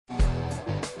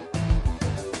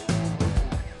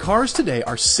Cars today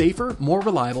are safer, more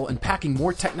reliable, and packing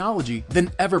more technology than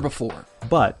ever before.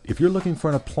 But if you're looking for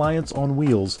an appliance on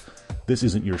wheels, this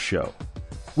isn't your show.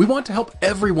 We want to help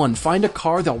everyone find a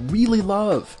car they'll really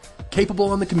love,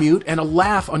 capable on the commute and a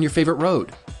laugh on your favorite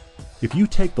road. If you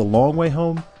take the long way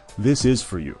home, this is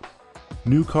for you.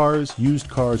 New cars, used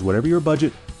cars, whatever your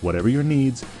budget, whatever your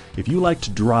needs, if you like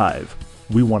to drive,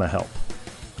 we want to help.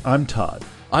 I'm Todd.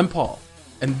 I'm Paul,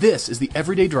 and this is the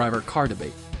Everyday Driver Car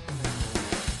Debate.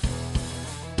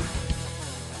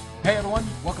 Hey everyone,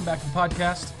 welcome back to the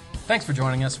podcast. Thanks for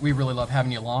joining us. We really love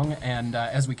having you along, and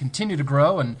as we continue to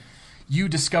grow and you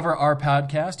discover our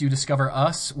podcast, you discover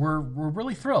us, we're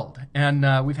really thrilled.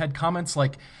 And we've had comments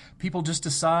like people just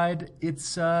decide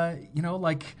it's,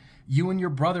 like you and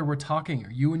your brother were talking, or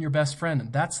you and your best friend,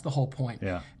 and that's the whole point.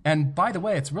 Yeah. And by the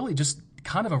way, it's really just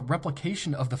kind of a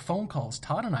replication of the phone calls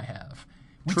Todd and I have.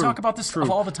 We talk about this stuff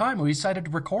all the time. We decided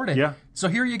to record it. Yeah. So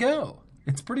here you go.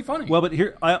 It's pretty funny. Well, but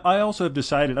here, I also have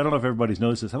decided, I don't know if everybody's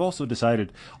noticed this, I've also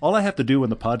decided all I have to do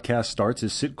when the podcast starts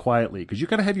is sit quietly, because you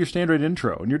kind of have your standard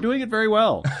intro, and you're doing it very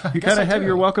well. You kind of have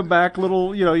your welcome back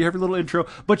little, you have your little intro.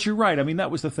 But you're right. I mean,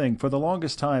 that was the thing. For the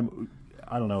longest time,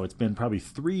 I don't know, it's been probably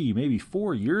 3, maybe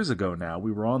 4 years ago now,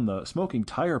 we were on the Smoking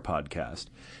Tire podcast,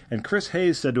 and Chris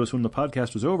Hayes said to us when the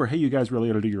podcast was over, hey, you guys really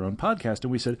ought to do your own podcast.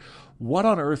 And we said, what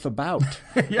on earth about?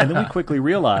 Yeah. And then we quickly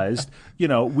realized,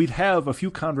 we'd have a few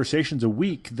conversations a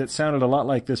week that sounded a lot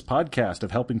like this podcast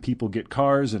of helping people get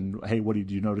cars and, hey, what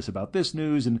did you notice about this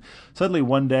news? And suddenly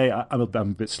one day, I'm a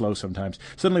bit slow sometimes,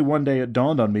 suddenly one day it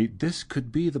dawned on me, this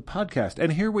could be the podcast.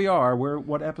 And here we are,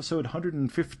 we're episode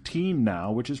 115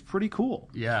 now, which is pretty cool.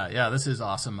 Yeah, this is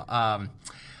awesome.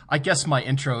 I guess my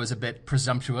intro is a bit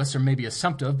presumptuous or maybe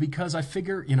assumptive because I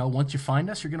figure, once you find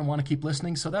us, you're going to want to keep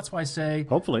listening. So that's why I say,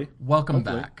 welcome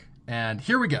back. And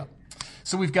here we go.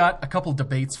 So we've got a couple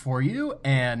debates for you.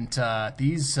 And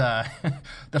these,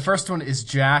 the first one is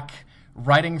Jack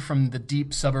writing from the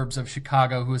deep suburbs of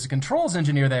Chicago, who is a controls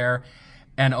engineer there.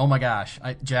 And oh my gosh,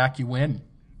 Jack, you win.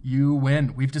 You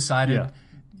win. We've decided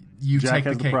you Jack take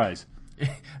has the cake. The prize.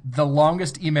 The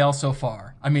longest email so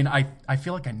far. I mean, I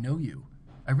feel like I know you.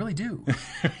 I really do.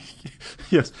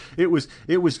 Yes, it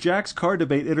was Jack's car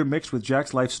debate intermixed with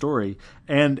Jack's life story,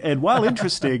 and while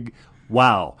interesting,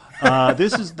 wow,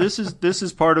 this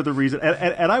is part of the reason.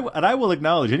 And I will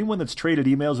acknowledge anyone that's traded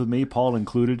emails with me, Paul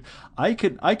included. I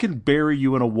can bury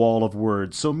you in a wall of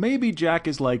words. So maybe Jack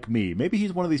is like me. Maybe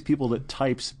he's one of these people that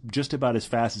types just about as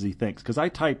fast as he thinks, because I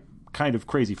type kind of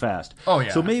crazy fast. Oh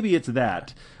yeah. So maybe it's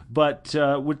that. But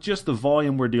with just the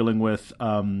volume we're dealing with,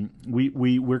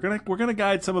 we're gonna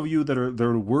guide some of you that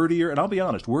are wordier, and I'll be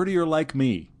honest, wordier like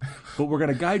me. But we're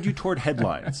gonna guide you toward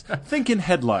headlines. Think in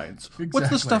headlines. Exactly. What's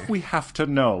the stuff we have to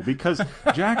know? Because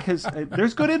Jack has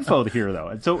there's good info here though,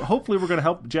 and so hopefully we're gonna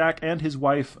help Jack and his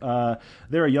wife.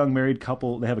 They're a young married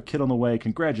couple. They have a kid on the way.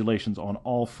 Congratulations on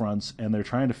all fronts, and they're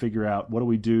trying to figure out what do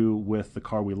we do with the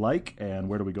car we like, and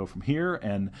where do we go from here,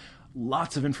 and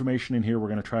lots of information in here. We're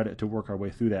going to try to work our way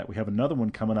through that. We have another one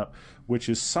coming up, which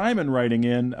is Simon writing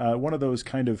in one of those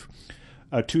kind of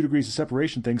 2 degrees of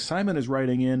separation things. Simon is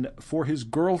writing in for his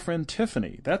girlfriend,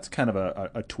 Tiffany. That's kind of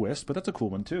a twist, but that's a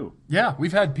cool one, too. Yeah,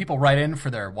 we've had people write in for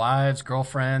their wives,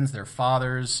 girlfriends, their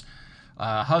fathers,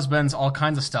 husbands, all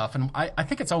kinds of stuff. And I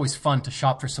think it's always fun to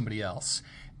shop for somebody else.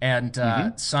 And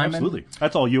Simon... Absolutely.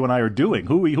 That's all you and I are doing.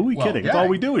 Who are we kidding? Yeah, That's all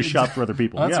we do is shop for other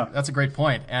people. That's a great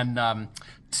point. And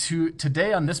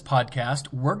today on this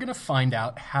podcast, we're going to find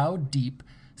out how deep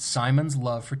Simon's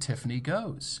love for Tiffany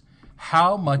goes.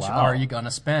 How much are you going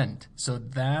to spend? So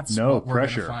that's what we're going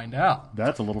to find out.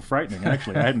 That's a little frightening,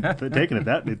 actually. I hadn't taken it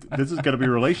that. This is going to be a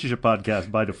relationship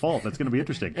podcast by default. That's going to be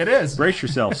interesting. It is. Brace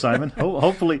yourself, Simon.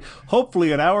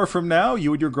 Hopefully an hour from now,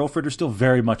 you and your girlfriend are still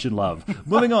very much in love.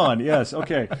 Moving on. Yes,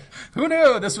 okay. Who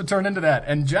knew this would turn into that?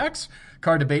 And Jack's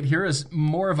car debate here is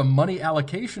more of a money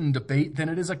allocation debate than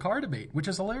it is a car debate, which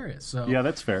is hilarious. So yeah,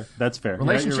 that's fair.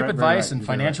 Relationship advice and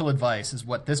financial advice is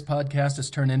what this podcast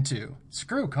has turned into.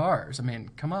 Screw cars. I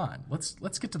mean, come on.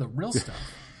 Let's get to the real stuff.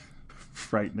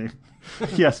 Frightening.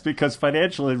 Yes, because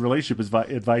financial and relationship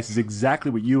advice is exactly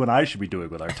what you and I should be doing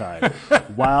with our time.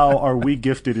 Wow, are we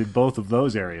gifted in both of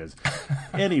those areas?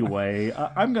 Anyway,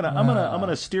 I'm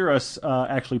gonna steer us.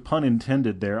 Actually, pun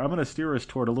intended there. I'm gonna steer us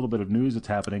toward a little bit of news that's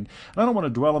happening. And I don't want to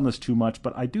dwell on this too much,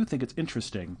 but I do think it's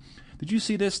interesting. Did you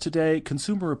see this today?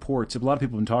 Consumer Reports. A lot of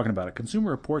people have been talking about it. Consumer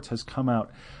Reports has come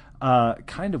out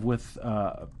kind of with.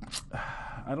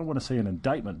 I don't want to say an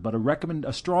indictment, but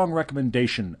a strong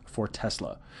recommendation for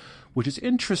Tesla, which is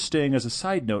interesting as a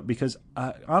side note because,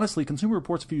 honestly, Consumer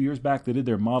Reports a few years back, they did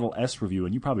their Model S review,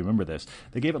 and you probably remember this.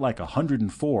 They gave it like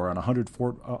 104 on a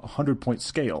 100-point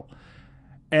scale.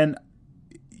 And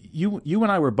you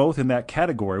and I were both in that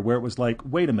category where it was like,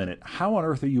 wait a minute, how on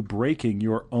earth are you breaking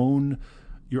your own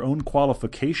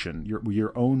qualification,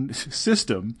 your own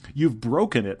system? You've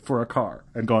broken it for a car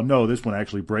and gone, no, this one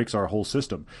actually breaks our whole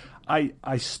system.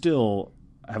 I still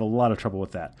have a lot of trouble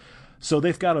with that. So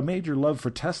they've got a major love for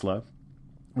Tesla,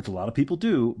 which a lot of people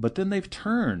do, but then they've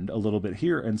turned a little bit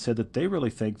here and said that they really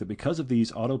think that because of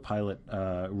these autopilot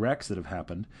wrecks that have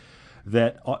happened,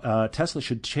 that Tesla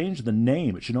should change the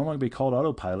name. It should no longer be called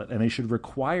autopilot, and they should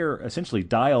essentially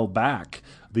dial back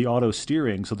the auto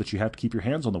steering so that you have to keep your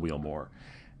hands on the wheel more.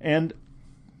 And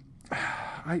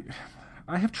I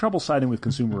have trouble siding with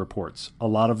Consumer Reports a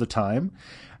lot of the time,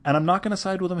 and I'm not going to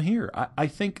side with them here. I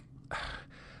think,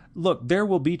 look, there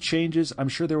will be changes. I'm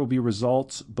sure there will be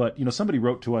results, but somebody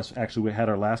wrote to us. Actually, we had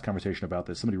our last conversation about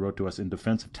this. Somebody wrote to us in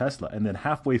defense of Tesla, and then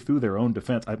halfway through their own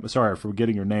defense, I'm sorry for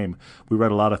forgetting your name. We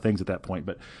read a lot of things at that point,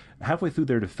 but halfway through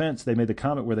their defense, they made the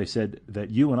comment where they said that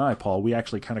you and I, Paul, we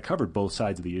actually kind of covered both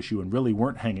sides of the issue and really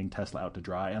weren't hanging Tesla out to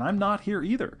dry. And I'm not here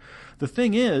either. The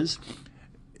thing is,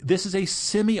 this is a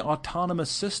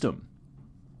semi-autonomous system.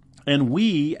 And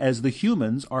we, as the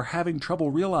humans, are having trouble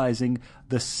realizing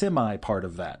the semi part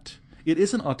of that. It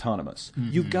isn't autonomous.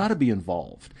 Mm-hmm. You've got to be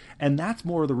involved. And that's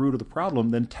more the root of the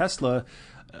problem than Tesla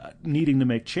needing to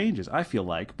make changes, I feel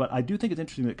like. But I do think it's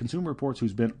interesting that Consumer Reports,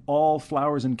 who's been all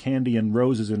flowers and candy and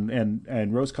roses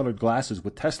and rose-colored glasses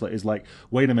with Tesla, is like,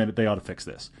 wait a minute, they ought to fix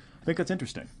this. I think that's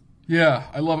interesting. Yeah,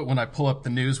 I love it when I pull up the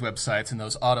news websites and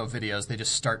those auto videos, they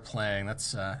just start playing.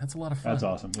 That's a lot of fun. That's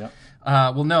awesome, yeah.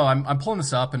 Well, no, I'm pulling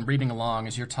this up and reading along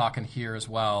as you're talking here as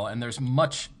well, and there's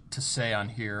much to say on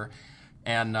here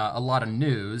and a lot of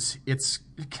news. It's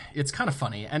kind of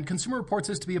funny, and Consumer Reports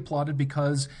is to be applauded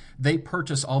because they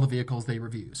purchase all the vehicles they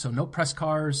review. So no press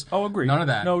cars. Oh, agreed. None of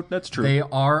that. No, that's true. They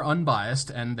are unbiased,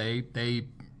 and they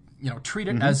treat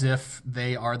it as if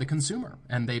they are the consumer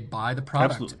and they buy the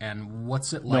product. Absolutely. And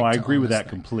what's it like? No, I to agree own with this that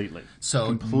thing. completely. So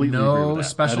completely no agree with that.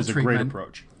 special That is treatment. a great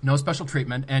approach. No special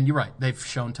treatment, and you're right. They've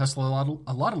shown Tesla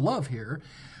a lot of love here,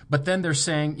 but then they're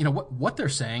saying, what they're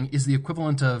saying is the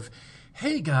equivalent of,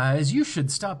 hey guys, you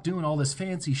should stop doing all this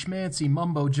fancy schmancy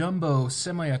mumbo jumbo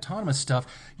semi-autonomous stuff.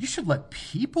 You should let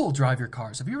people drive your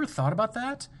cars. Have you ever thought about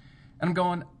that? And I'm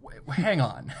going, hang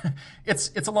on.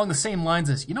 It's along the same lines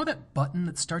as, that button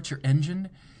that starts your engine?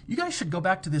 You guys should go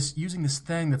back to this using this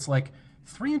thing that's like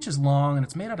 3 inches long and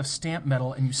it's made out of stamped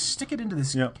metal, and you stick it into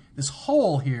this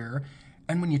hole here,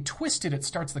 and when you twist it, it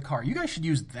starts the car. You guys should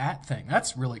use that thing.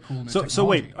 That's really cool. So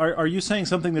wait, are you saying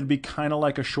something that'd be kind of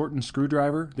like a shortened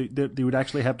screwdriver? They would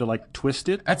actually have to twist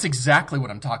it? That's exactly what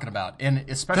I'm talking about, and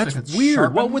especially if it's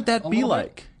weird. What would that be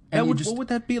like? What would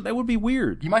that be? That would be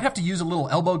weird. You might have to use a little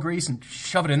elbow grease and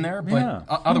shove it in there, but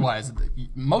otherwise,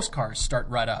 most cars start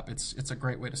right up. It's a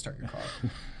great way to start your car.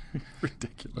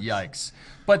 Ridiculous. Yikes.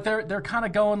 But they're kind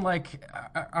of going like,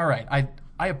 all right,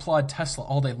 I applaud Tesla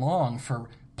all day long for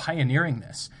pioneering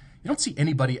this. You don't see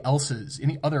any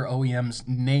other OEM's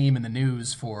name in the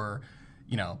news for,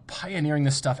 pioneering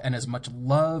this stuff, and as much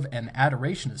love and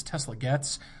adoration as Tesla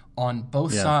gets on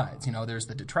both sides. There's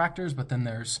the detractors, but then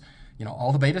there's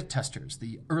all the beta testers,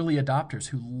 the early adopters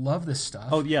who love this stuff.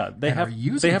 Oh yeah, they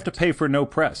have to pay for no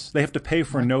press. They have to pay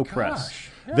for no press.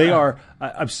 Yeah. They are.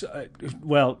 I'm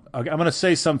going to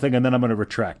say something and then I'm going to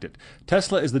retract it.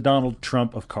 Tesla is the Donald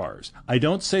Trump of cars. I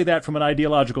don't say that from an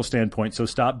ideological standpoint. So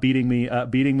stop beating me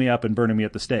up and burning me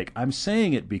at the stake. I'm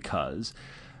saying it because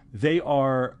they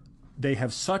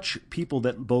have such people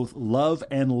that both love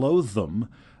and loathe them,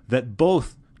 that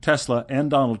both Tesla and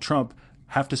Donald Trump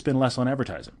have to spend less on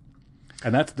advertising.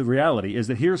 And that's the reality, is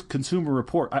that here's Consumer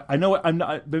Report. I know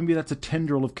maybe that's a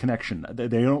tendril of connection. They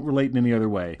don't relate in any other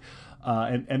way.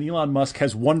 And Elon Musk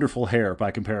has wonderful hair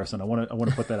by comparison. I want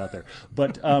to put that out there.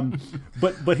 But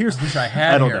here's I wish I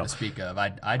had hair to speak of.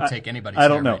 I'd take anybody's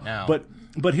hair right now.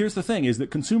 But here's the thing: is that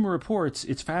Consumer Reports.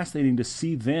 It's fascinating to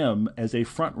see them as a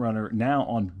front runner now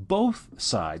on both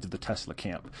sides of the Tesla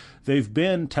camp. They've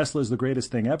been Tesla's the greatest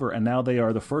thing ever, and now they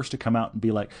are the first to come out and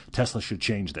be like, Tesla should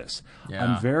change this. Yeah.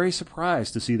 I'm very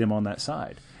surprised to see them on that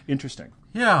side. Interesting.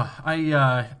 Yeah,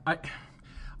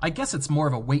 I guess it's more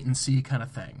of a wait and see kind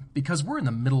of thing, because we're in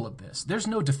the middle of this. There's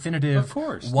no definitive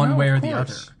one way or the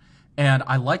other. And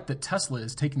I like that Tesla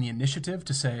is taking the initiative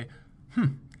to say,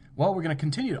 well, we're going to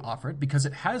continue to offer it because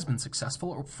it has been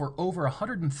successful for over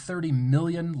 130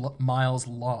 million miles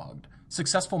logged,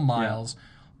 successful miles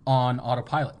on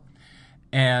autopilot.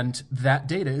 And that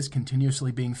data is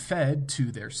continuously being fed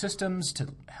to their systems to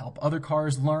help other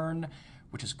cars learn,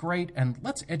 which is great. And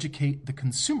let's educate the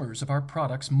consumers of our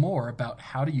products more about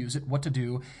how to use it, what to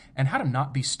do, and how to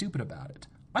not be stupid about it.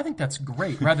 I think that's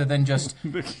great, rather than just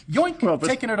yoink,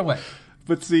 taking it away.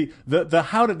 But see, the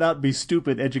how to not be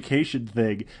stupid education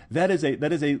thing, that is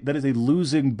a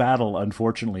losing battle,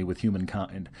 unfortunately, with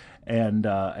humankind. And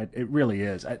it really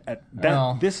is.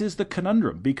 This is the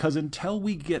conundrum, because until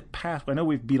we get past, I know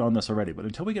we've beat on this already, but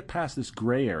until we get past this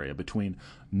gray area between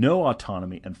no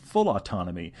autonomy and full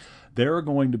autonomy, there are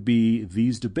going to be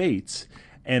these debates,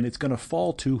 and it's going to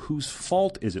fall to whose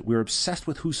fault is it. We're obsessed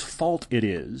with whose fault it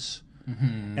is.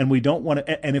 Mm-hmm. And we don't want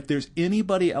to, and if there's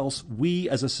anybody else we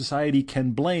as a society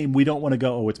can blame, we don't want to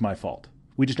go, oh, it's my fault.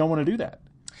 We just don't want to do that.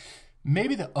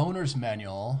 Maybe the owner's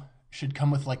manual should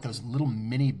come with like those little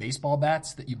mini baseball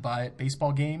bats that you buy at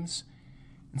baseball games.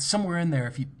 And somewhere in there,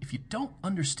 if you don't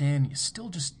understand, you still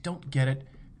just don't get it,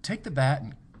 take the bat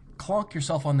and clonk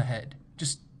yourself on the head.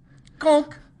 Just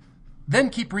clonk, then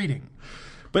keep reading.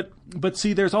 But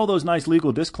see, there's all those nice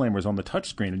legal disclaimers on the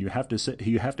touchscreen, and you have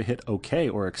to hit OK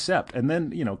or accept, and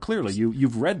then clearly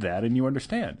you've read that and you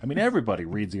understand. I mean, everybody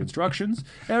reads the instructions,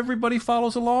 everybody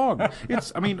follows along.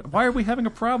 Why are we having a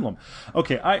problem?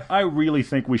 Okay, I really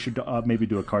think we should maybe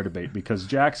do a car debate, because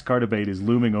Jack's car debate is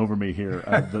looming over me here.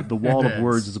 The wall of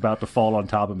words is about to fall on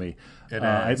top of me.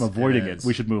 I'm avoiding it.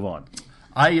 We should move on.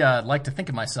 I like to think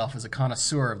of myself as a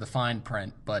connoisseur of the fine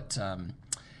print, but.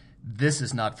 This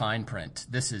is not fine print.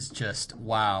 This is just,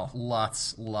 wow,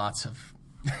 lots of...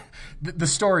 the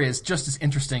story is just as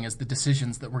interesting as the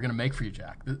decisions that we're going to make for you,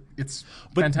 Jack. It's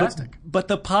fantastic. But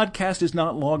the podcast is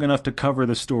not long enough to cover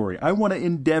the story. I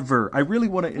really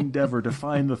want to endeavor to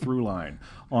find the through line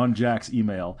on Jack's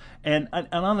email. And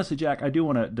honestly, Jack, I do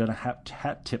want to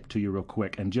hat tip to you real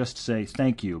quick and just say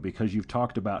thank you, because you've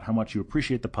talked about how much you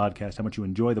appreciate the podcast, how much you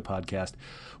enjoy the podcast.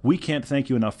 We can't thank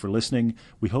you enough for listening.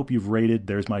 We hope you've rated.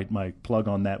 There's my plug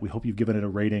on that. We hope you've given it a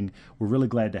rating. We're really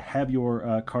glad to have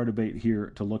your car debate here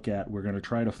to look at. We're going to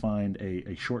try to find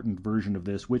a shortened version of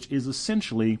this, which is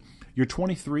essentially, you're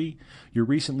 23, you're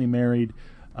recently married,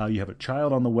 you have a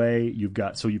child on the way, you've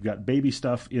got baby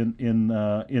stuff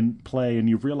in play, and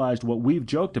you've realized what we've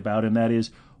joked about, and that is,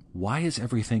 why is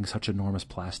everything such enormous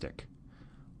plastic?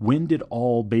 When did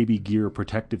all baby gear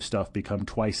protective stuff become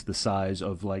twice the size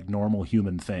of like normal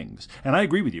human things? And I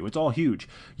agree with you. It's all huge.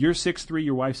 You're 6'3",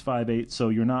 your wife's 5'8", so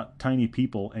you're not tiny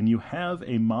people. And you have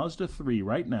a Mazda 3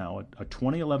 right now, a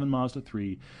 2011 Mazda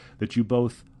 3 that you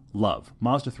both love.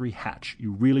 Mazda 3 hatch.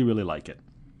 You really, really like it.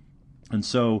 And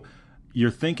so you're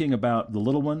thinking about the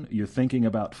little one. You're thinking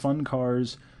about fun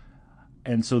cars.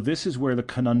 And so this is where the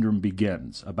conundrum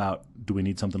begins about, do we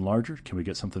need something larger? Can we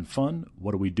get something fun?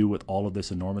 What do we do with all of this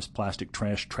enormous plastic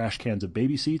trash cans of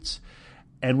baby seats?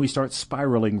 And we start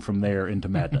spiraling from there into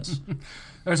madness.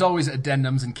 There's always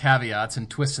addendums and caveats and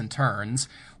twists and turns.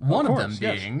 One of them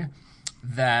being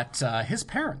that his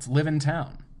parents live in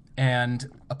town. And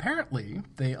apparently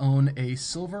they own a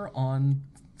silver on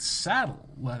saddle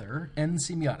leather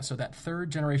NC Miata. So that third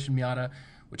generation Miata,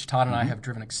 which Todd and I have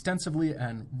driven extensively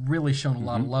and really shown a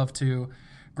lot of love to.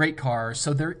 Great car.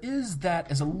 So there is that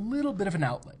as a little bit of an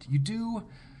outlet.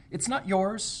 It's not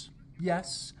yours,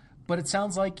 yes, but it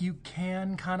sounds like you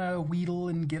can kind of wheedle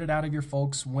and get it out of your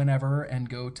folks whenever and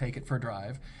go take it for a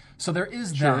drive. So there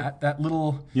is that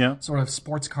little sort of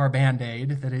sports car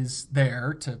Band-Aid that is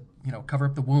there to, cover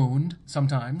up the wound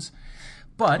sometimes.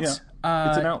 But it's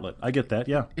an outlet. I get that,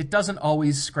 yeah. It doesn't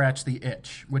always scratch the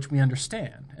itch, which we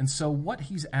understand. And so what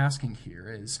he's asking here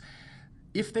is,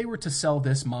 if they were to sell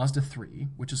this Mazda 3,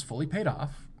 which is fully paid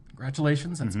off,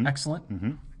 congratulations, that's excellent.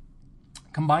 Mm-hmm.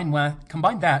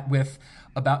 Combine that with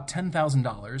about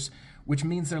 $10,000, which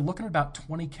means they're looking at about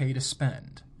 $20K to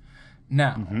spend.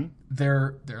 Now,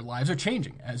 their lives are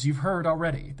changing, as you've heard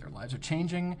already. Their lives are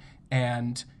changing,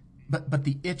 but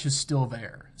the itch is still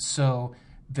there. So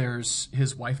there's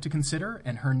his wife to consider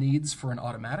and her needs for an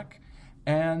automatic,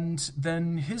 and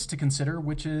then his to consider,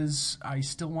 which is, I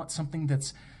still want something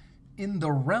that's in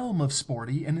the realm of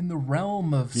sporty and in the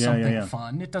realm of something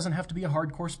fun. It doesn't have to be a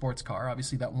hardcore sports car.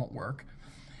 Obviously, that won't work.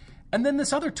 And then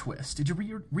this other twist. Did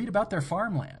you read about their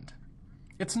farmland?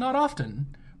 It's not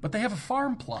often, but they have a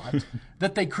farm plot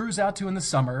that they cruise out to in the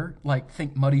summer, like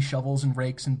think muddy shovels and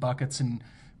rakes and buckets and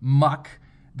muck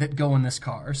that go in this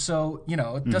car. So,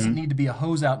 it doesn't need to be a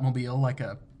hose-out mobile like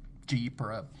a Jeep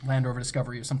or a Land Rover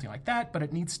Discovery or something like that, but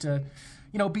it needs to,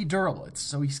 be durable.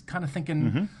 So he's kind of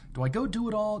thinking, do I go do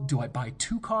it all? Do I buy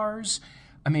two cars?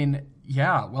 I mean,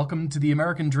 welcome to the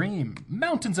American dream.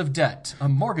 Mountains of debt, a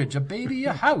mortgage, a baby,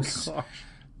 a house.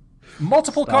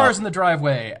 Multiple cars in the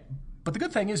driveway. But the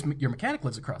good thing is your mechanic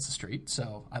lives across the street,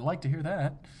 so I like to hear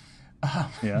that.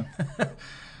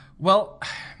 Well,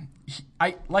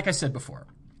 like I said before,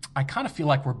 I kind of feel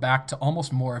like we're back to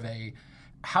almost more of a,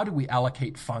 how do we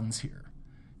allocate funds here?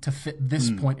 to fit this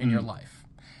point in your life.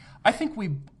 I think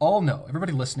we all know,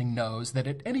 everybody listening knows, that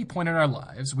at any point in our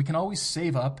lives, we can always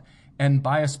save up and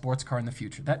buy a sports car in the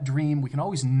future. That dream, we can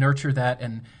always nurture that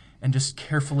and just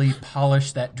carefully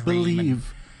polish that dream.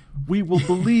 Believe. We will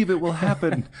believe it will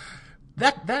happen.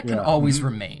 That can always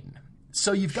remain.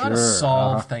 So you've got to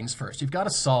solve things first. You've got to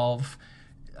solve...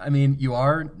 I mean, you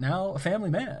are now a family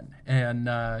man, and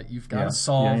you've got to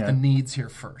solve the needs here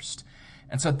first.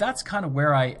 And so that's kind of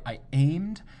where I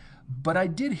aimed. But I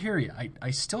did hear you.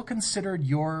 I still considered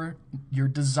your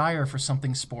desire for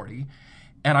something sporty.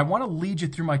 And I want to lead you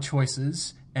through my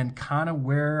choices and kind of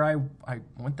where I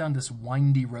went down this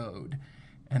windy road.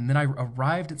 And then I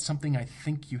arrived at something I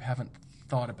think you haven't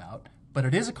thought about. But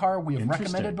it is a car we have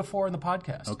recommended before in the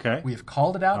podcast. Okay. We have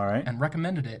called it out and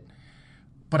recommended it.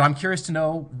 But I'm curious to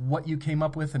know what you came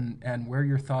up with and where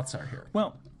your thoughts are here.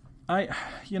 Well,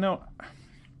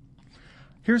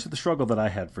 here's the struggle that I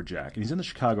had for Jack. He's in the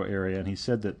Chicago area, and he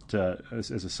said that,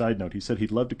 as a side note, he said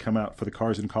he'd love to come out for the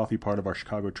Cars and Coffee part of our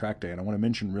Chicago Track Day. And I want to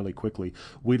mention really quickly,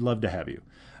 we'd love to have you.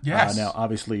 Yes. Now,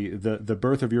 obviously, the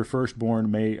birth of your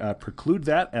firstborn may preclude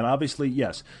that, and obviously,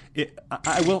 yes.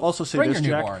 I will also say Bring this,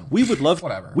 your Jack. newborn. We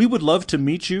would love to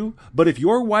meet you, but if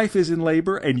your wife is in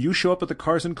labor and you show up at the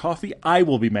Cars and Coffee, I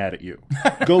will be mad at you.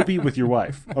 Go be with your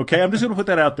wife, okay? I'm just going to put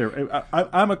that out there.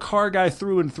 I'm a car guy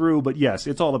through and through, but yes,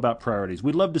 it's all about priorities.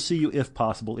 We'd love to see you if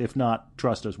possible. If not,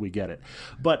 trust us, we get it.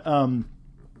 But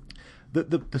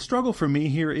the struggle for me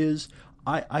here is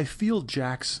I feel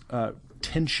Jack's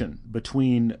tension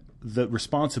between the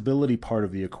responsibility part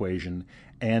of the equation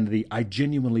and the I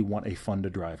genuinely want a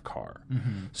fun-to-drive car.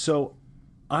 Mm-hmm. So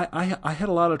I had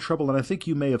a lot of trouble, and I think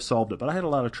you may have solved it, but I had a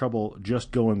lot of trouble just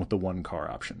going with the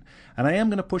one-car option. And I am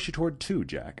going to push you toward 2,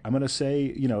 Jack. I'm going to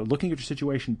say, looking at your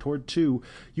situation, toward 2,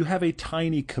 you have a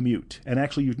tiny commute. And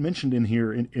actually, you've mentioned in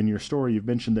here, in your story, you've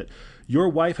mentioned that your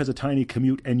wife has a tiny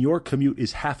commute, and your commute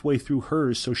is halfway through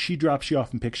hers, so she drops you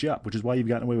off and picks you up, which is why you've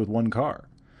gotten away with one car.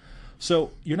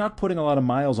 So you're not putting a lot of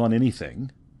miles on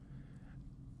anything.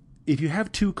 If you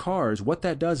have 2 cars, what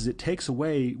that does is it takes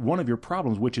away one of your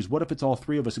problems, which is what if it's all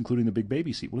 3 of us, including the big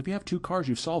baby seat? Well, if you have 2 cars,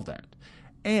 you've solved that.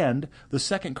 And the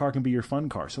second car can be your fun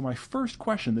car. So my first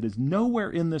question that is nowhere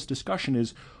in this discussion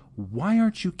is, why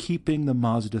aren't you keeping the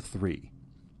Mazda 3?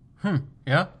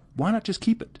 Yeah. Why not just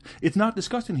keep it? It's not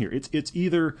discussed in here. It's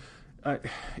either...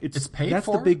 it's paid that's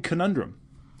for? The big conundrum.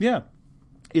 Yeah.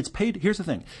 It's paid... Here's the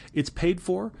thing. It's paid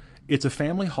for... It's a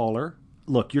family hauler.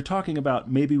 Look, you're talking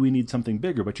about maybe we need something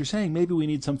bigger, but you're saying maybe we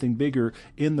need something bigger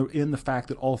in the fact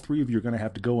that all 3 of you are going to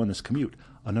have to go on this commute.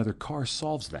 Another car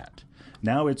solves that.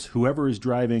 Now it's whoever is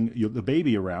driving the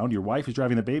baby around. Your wife is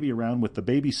driving the baby around with the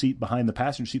baby seat behind the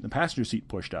passenger seat and the passenger seat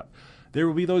pushed up. There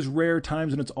will be those rare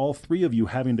times when it's all 3 of you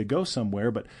having to go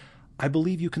somewhere, but I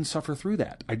believe you can suffer through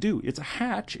that. I do. It's a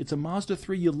hatch. It's a Mazda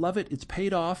 3. You love it. It's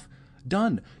paid off.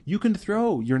 Done. You can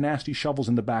throw your nasty shovels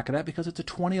in the back of that because it's a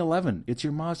 2011. It's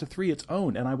your Mazda 3. It's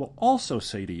owned. And I will also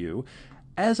say to you,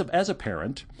 as a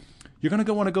parent, you're going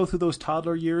to want to go through those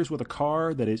toddler years with a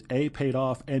car that is A, paid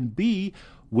off, and B,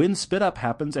 when spit up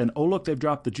happens and, oh, look, they've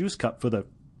dropped the juice cup for the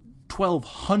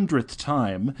 1200th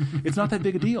time, it's not that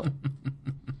big a deal.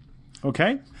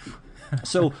 Okay?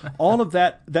 So all of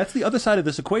that's the other side of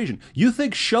this equation. You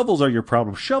think shovels are your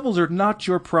problem. Shovels are not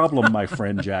your problem, my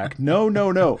friend Jack. No.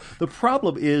 The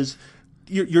problem is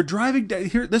you're driving down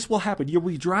here. This will happen. You'll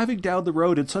be driving down the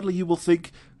road and suddenly you will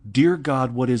think, dear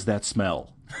God, what is that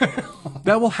smell?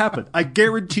 That will happen. I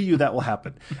guarantee you that will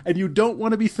happen. And you don't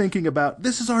want to be thinking about,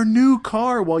 this is our new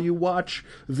car while you watch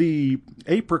the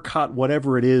apricot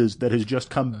whatever it is that has just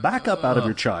come back up out of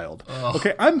your child.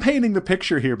 Okay, I'm painting the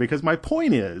picture here because my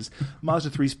point is, Mazda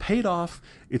 3's paid off.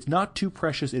 It's not too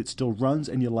precious. It still runs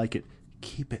and you like it.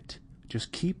 Keep it.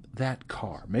 Just keep that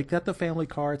car. Make that the family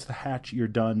car. It's the hatch. You're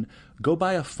done. Go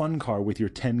buy a fun car with your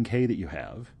 $10K that you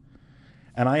have.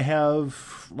 And I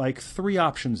have like 3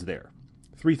 options there.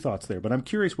 3 thoughts there, but I'm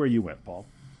curious where you went, Paul.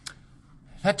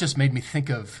 That just made me think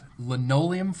of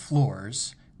linoleum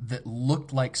floors that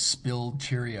looked like spilled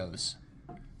Cheerios.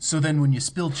 So then when you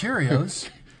spill Cheerios,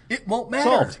 it won't matter.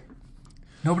 Solved.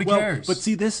 Nobody cares. But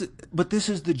see this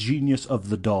is the genius of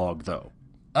the dog though.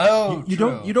 Oh, you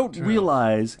don't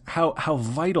realize how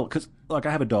vital, cuz like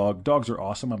I have a dog. Dogs are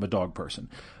awesome. I'm a dog person.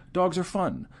 Dogs are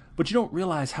fun, but you don't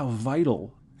realize how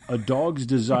vital a dog's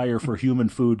desire for human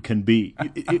food can be.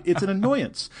 It's an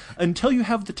annoyance until you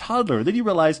have the toddler. Then you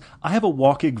realize I have a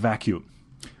walking vacuum.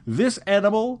 This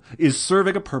animal is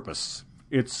serving a purpose.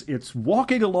 It's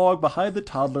walking along behind the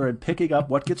toddler and picking up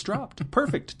what gets dropped.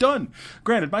 Perfect. Done.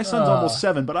 Granted, my son's almost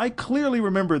 7, but I clearly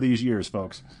remember these years,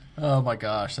 folks. Oh my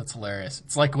gosh, that's hilarious.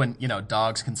 It's like when,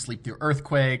 dogs can sleep through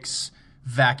earthquakes,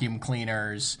 vacuum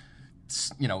cleaners,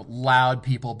 loud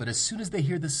people, but as soon as they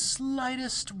hear the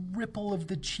slightest ripple of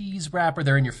the cheese wrapper,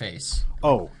 they're in your face.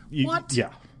 Oh, what? Yeah.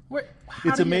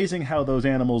 It's amazing how those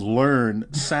animals learn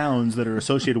sounds that are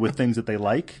associated with things that they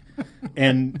like.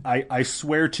 And I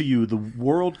swear to you, the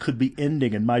world could be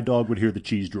ending and my dog would hear the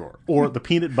cheese drawer or the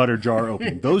peanut butter jar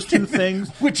opening. Those two things,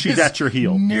 she's at your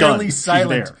heel. Nearly Done.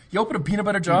 silent. She's there. You open a peanut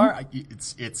butter jar,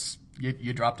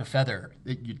 you dropped a feather.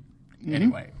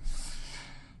 Anyway.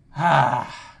 All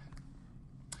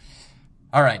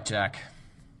right, Jack.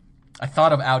 I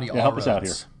thought of Audi Allroads. Help us out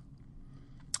here.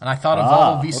 And I thought of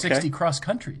Volvo V60 cross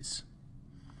countries.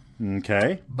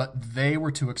 Okay. But they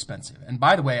were too expensive. And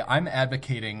by the way, I'm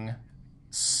advocating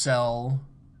sell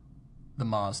the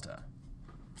Mazda.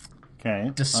 Okay.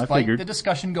 Despite the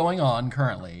discussion going on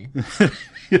currently.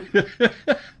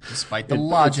 Despite the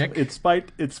logic. In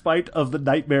spite of the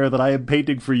nightmare that I am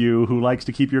painting for you who likes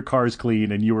to keep your cars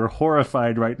clean, and you are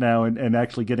horrified right now and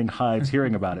actually getting hives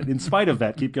hearing about it. In spite of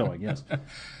that, keep going, yes.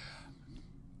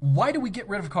 Why do we get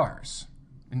rid of cars?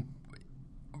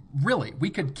 Really, we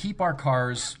could keep our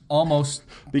cars almost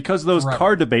because those forever.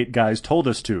 car debate guys told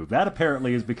us to. That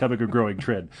apparently is becoming a growing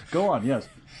trend. Go on, yes.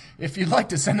 If you'd like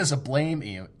to send us a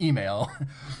blame email,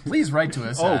 please write to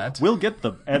us at... we'll get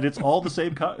them, and it's all the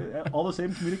same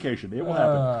communication. It will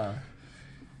happen.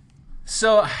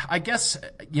 So I guess,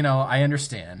 I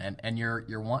understand, and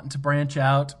you're wanting to branch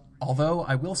out, although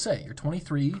I will say, you're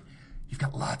 23, you've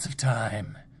got lots of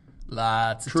time.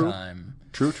 Lots of time.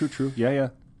 True.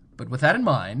 Yeah. But with that in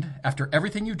mind, after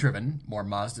everything you've driven, more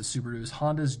Mazdas, Subarus,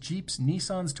 Hondas, Jeeps,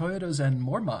 Nissans, Toyotas, and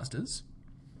more Mazdas,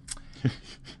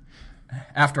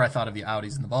 after I thought of the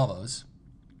Audis and the Volvos,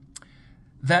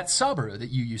 that Subaru that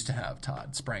you used to have,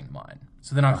 Todd, sprang to mind.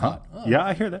 So then I thought, yeah,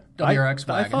 I hear that. WRX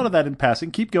wagon. I thought of that in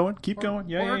passing. Keep going.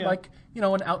 Yeah. Like,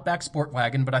 an Outback sport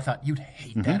wagon, but I thought you'd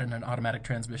hate that in an automatic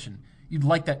transmission. You'd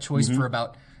like that choice for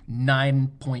about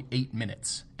 9.8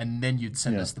 minutes, and then you'd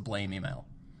send us the blame email.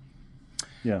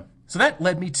 Yeah. So that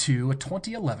led me to a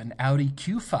 2011 Audi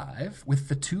Q5 with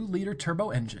the 2-liter turbo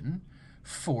engine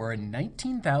for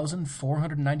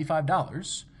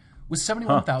 $19,495 with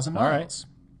 71,000 miles. All right.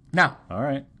 Now, all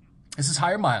right. This is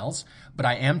higher miles, but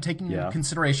I am taking into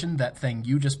consideration that thing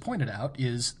you just pointed out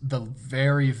is the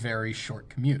very, very short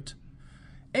commute.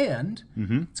 And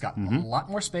it's got a lot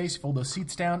more space. You fold those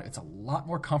seats down. It's a lot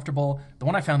more comfortable. The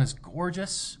one I found is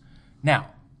gorgeous. Now,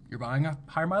 you're buying a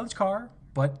higher mileage car,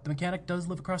 but the mechanic does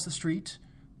live across the street.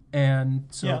 And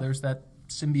so there's that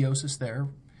symbiosis there.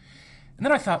 And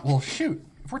then I thought, well, shoot,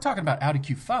 if we're talking about Audi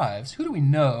Q5s, who do we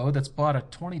know that's bought a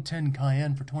 2010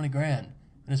 Cayenne for $20,000 and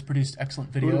has produced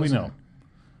excellent videos? Who do we know?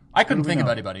 I couldn't think of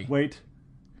anybody. Wait.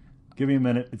 Give me a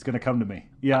minute. It's going to come to me.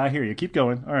 Yeah, I hear you. Keep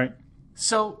going. All right.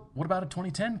 So what about a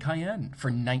 2010 Cayenne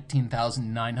for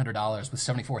 $19,900 with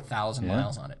 74,000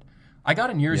 miles on it? I got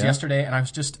in yours yesterday, and I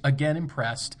was just, again,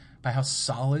 impressed by how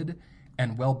solid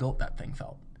and well-built that thing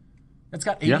felt. It's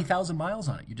got 80,000 miles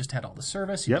on it. You just had all the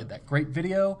service. You did that great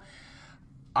video.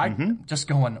 I'm just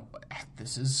going,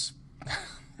 this is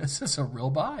a real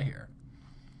buy here.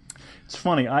 It's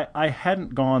funny. I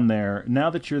hadn't gone there. Now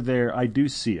that you're there, I do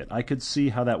see it. I could see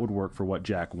how that would work for what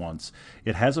Jack wants.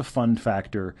 It has a fun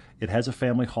factor. It has a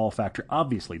family haul factor.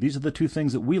 Obviously, these are the two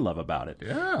things that we love about it.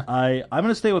 Yeah. I'm going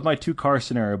to stay with my two-car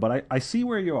scenario, but I see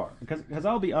where you are. Because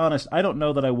I'll be honest, I don't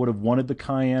know that I would have wanted the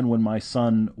Cayenne when my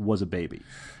son was a baby.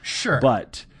 Sure.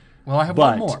 But... Well, I have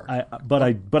one more.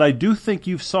 But I do think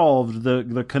you've solved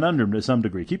the conundrum to some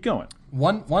degree. Keep going.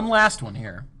 One last one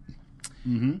here.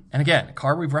 And again, a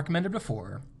car we've recommended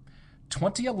before,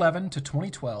 2011 to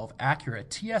 2012 Acura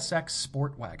TSX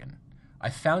Sport Wagon.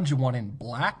 I found you one in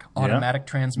black automatic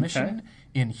transmission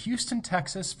in Houston,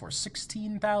 Texas for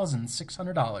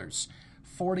 $16,600,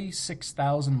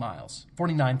 46,000 miles,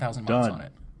 49,000 miles on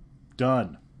it.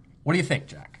 Done. What do you think,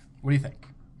 Jack? What do you think?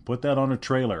 Put that on a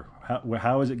trailer.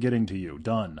 How is it getting to you?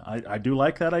 Done. I do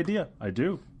like that idea. I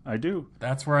do.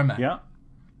 That's where I'm at. Yeah.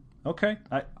 Okay.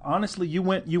 Honestly, you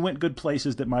went good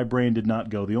places that my brain did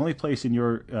not go. The only place in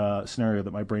your scenario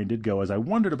that my brain did go is I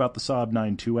wondered about the Saab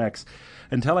 9-2X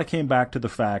until I came back to the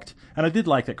fact, and I did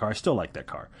like that car. I still like that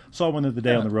car. Saw one the other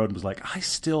day on the road and was like, I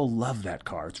still love that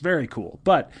car. It's very cool.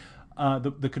 But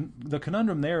the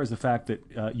conundrum there is the fact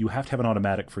that you have to have an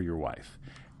automatic for your wife.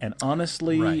 And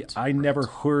honestly, I never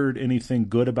heard anything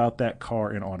good about that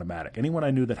car in automatic. Anyone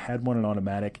I knew that had one in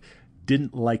automatic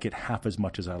didn't like it half as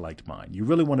much as I liked mine. You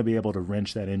really want to be able to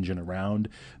wrench that engine around.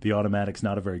 The automatic's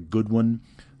not a very good one.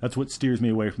 That's what steers me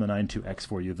away from the 9-2X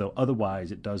for you, though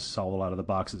otherwise it does solve a lot of the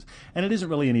boxes. And it isn't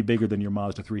really any bigger than your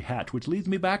Mazda 3 hatch, which leads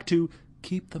me back to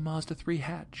keep the Mazda 3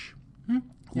 hatch.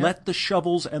 Yeah. Let the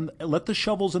shovels and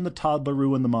the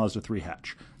toddleroo and the Mazda 3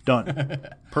 hatch. Done.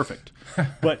 Perfect.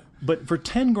 But for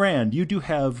 $10,000, you do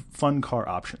have fun car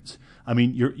options. I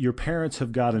mean, your parents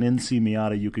have got an NC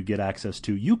Miata you could get access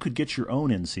to. You could get your own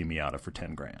NC Miata for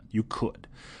 $10,000. You could.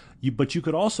 But you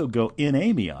could also go in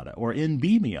a Miata or in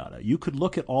B Miata. You could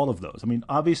look at all of those. I mean,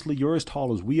 obviously, you're as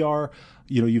tall as we are.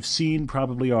 You know, you've seen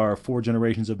probably our 4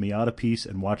 generations of Miata piece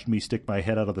and watched me stick my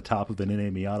head out of the top of an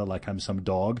NA Miata like I'm some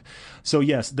dog. So,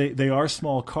 yes, they are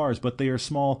small cars, but they are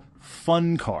small,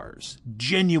 fun cars,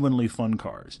 genuinely fun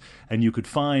cars. And you could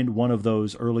find one of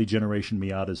those early generation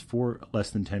Miatas for less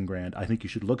than $10,000. I think you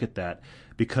should look at that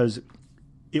because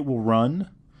it will run.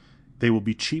 They will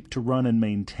be cheap to run and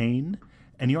maintain.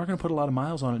 And you aren't going to put a lot of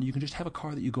miles on it. You can just have a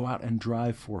car that you go out and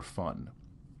drive for fun.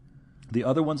 The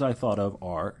other ones I thought of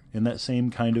are in that same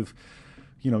kind of,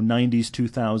 90s,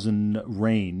 2000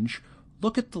 range.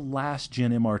 Look at the last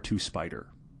gen MR2 Spider.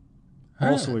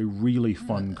 Also a really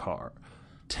fun car.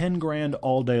 $10,000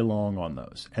 all day long on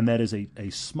those. And that is a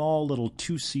small little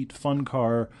 2-seat fun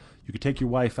car. You could take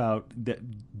your wife out,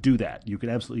 do that. You could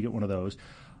absolutely get one of those.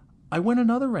 I went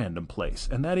another random place,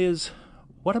 and that is...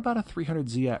 what about a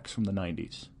 300ZX from the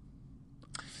 90s?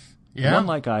 Yeah. One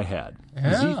like I had.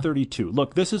 Yeah. Z32.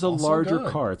 Look, this is a also larger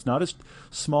car. It's not as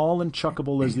small and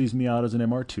chuckable as these Miatas and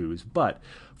MR2s, but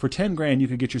for $10,000, you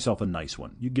could get yourself a nice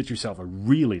one. You could get yourself a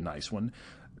really nice one.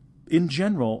 In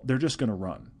general, they're just going to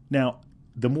run. Now,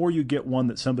 the more you get one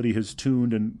that somebody has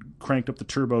tuned and cranked up the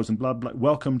turbos and blah, blah,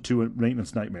 welcome to a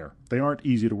maintenance nightmare. They aren't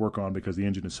easy to work on because the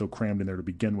engine is so crammed in there to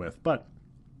begin with, but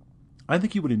I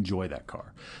think you would enjoy that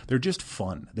car. They're just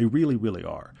fun. They really, really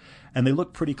are. And they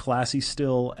look pretty classy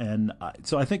still. And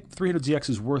so I think 300ZX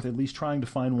is worth at least trying to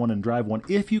find one and drive one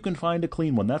if you can find a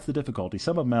clean one. That's the difficulty.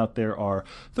 Some of them out there are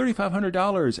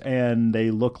 $3,500 and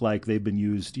they look like they've been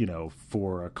used,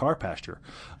 for a cow pasture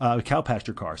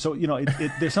car. So,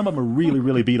 some of them are really,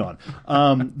 really beat on.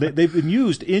 They've been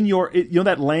used in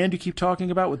that land you keep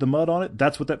talking about with the mud on it.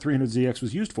 That's what that 300ZX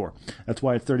was used for. That's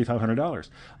why it's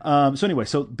 $3,500. So anyway,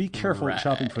 so be careful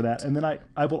shopping for that. And then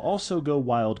I will also go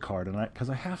wild card, because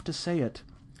I have to say it.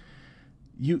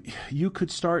 You could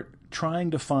start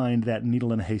trying to find that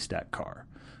needle in a haystack car.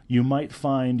 You might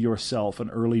find yourself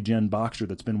an early gen Boxster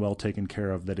that's been well taken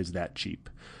care of that is that cheap.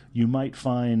 You might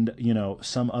find,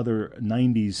 some other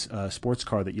 90s sports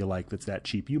car that you like that's that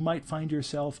cheap. You might find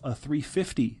yourself a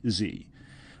 350Z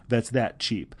that's that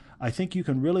cheap. I think you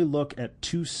can really look at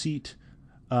 2-seat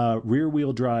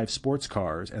rear-wheel drive sports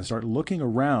cars and start looking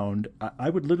around. I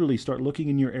would literally start looking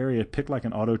in your area, pick like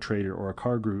an Auto Trader or a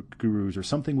Car Gurus or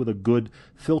something with a good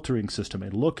filtering system,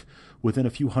 and look within a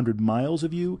few hundred miles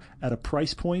of you at a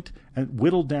price point and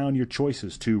whittle down your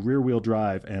choices to rear-wheel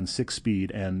drive and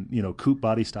 6-speed and coupe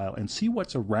body style and see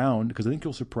what's around, because I think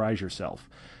you'll surprise yourself.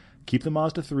 Keep the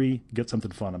Mazda 3, get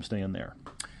something fun. I'm staying there.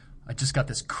 I just got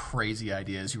this crazy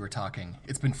idea as you were talking.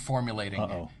 It's been formulating.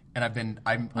 Uh-oh. And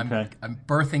I'm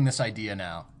birthing this idea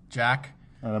now. Jack.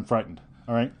 And I'm frightened.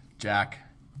 All right. Jack,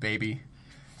 baby.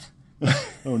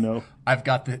 Oh, no. I've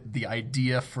got the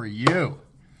idea for you.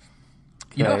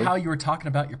 Okay. You know how you were talking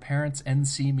about your parents'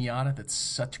 NC Miata that's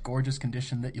such gorgeous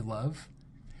condition that you love?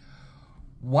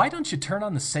 Why don't you turn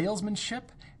on the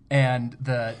salesmanship and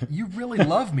you really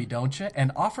love me, don't you?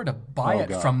 And offer to buy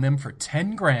it from them for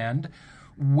 $10,000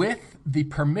 with the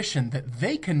permission that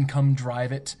they can come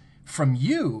drive it from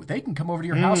you. They can come over to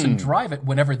your house and drive it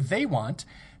whenever they want.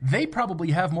 They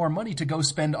probably have more money to go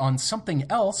spend on something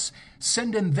else.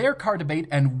 Send in their car debate,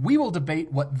 and we will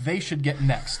debate what they should get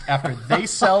next after they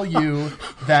sell you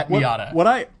that Miata.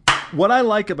 What I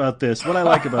like about this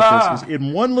is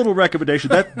in one little recommendation,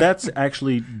 that's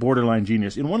actually borderline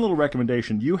genius. In one little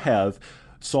recommendation, you have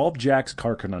solved Jack's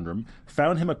car conundrum,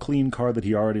 found him a clean car that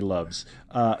he already loves,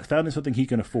 found him something he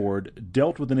can afford,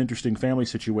 dealt with an interesting family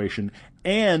situation,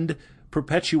 and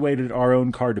perpetuated our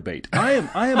own car debate. I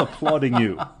am applauding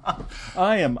you.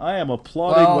 I am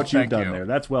applauding what you've done there.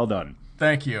 That's well done.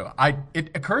 Thank you. It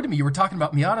occurred to me you were talking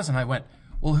about Miatas, and I went,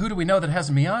 well, who do we know that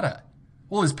has a Miata?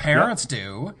 Well, his parents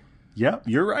do. Yeah,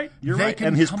 you're right. You're right.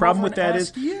 And his problem with that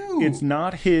is it's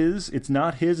not his,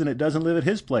 and it doesn't live at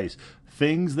his place.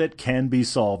 Things that can be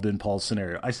solved in Paul's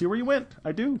scenario. I see where you went.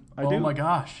 I do. Oh my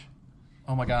gosh.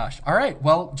 All right.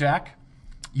 Well, Jack,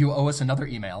 you owe us another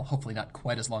email. Hopefully not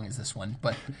quite as long as this one,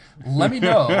 but let me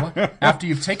know after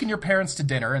you've taken your parents to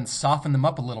dinner and softened them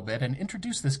up a little bit and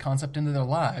introduced this concept into their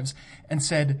lives and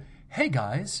said, hey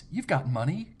guys, you've got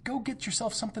money. Go get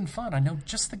yourself something fun. I know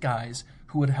just the guys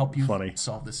who would help you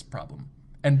solve this problem.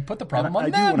 And put the problem on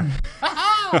them.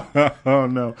 Oh,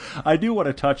 no. I do want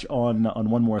to touch on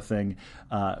one more thing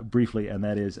briefly, and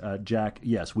that is, Jack,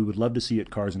 yes, we would love to see you at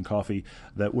Cars and Coffee.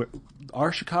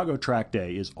 Our Chicago Track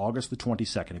Day is August the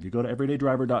 22nd. If you go to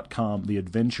everydaydriver.com, the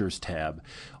Adventures tab,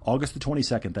 August the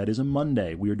 22nd, that is a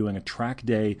Monday, we are doing a track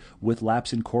day with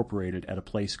Laps Incorporated at a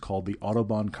place called the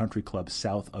Autobahn Country Club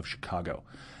south of Chicago.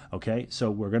 Okay, so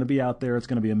we're going to be out there. It's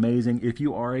going to be amazing. If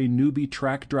you are a newbie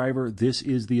track driver, this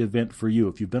is the event for you.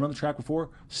 If you've been on the track before,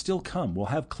 still come. We'll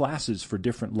have classes for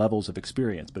different levels of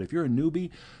experience. But if you're a newbie,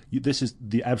 this is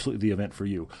absolutely the event for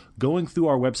you. Going through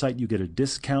our website, you get a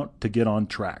discount to get on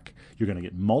track. You're going to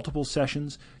get multiple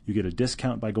sessions. You get a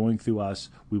discount by going through us.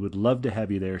 We would love to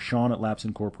have you there. Sean at Laps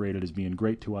Incorporated is being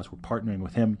great to us. We're partnering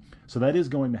with him. So that is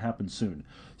going to happen soon.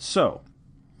 So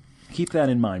keep that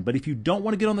in mind. But if you don't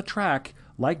want to get on the track,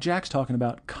 like Jack's talking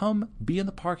about, come be in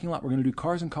the parking lot. We're going to do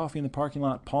Cars and Coffee in the parking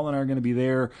lot. Paul and I are going to be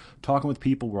there talking with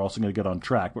people. We're also going to get on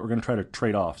track, but we're going to try to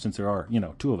trade off since there are,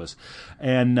 two of us.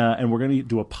 And we're going to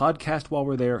do a podcast while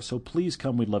we're there. So please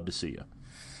come. We'd love to see you.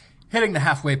 Hitting the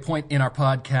halfway point in our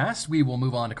podcast, we will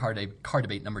move on to car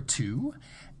debate number 2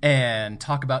 and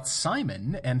talk about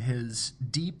Simon and his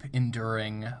deep,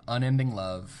 enduring, unending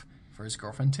love for his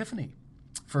girlfriend Tiffany,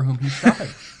 for whom he's shopping.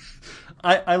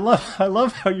 I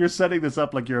love how you're setting this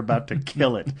up like you're about to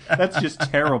kill it. That's just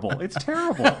terrible. It's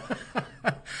terrible.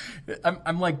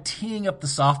 I'm like teeing up the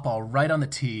softball right on the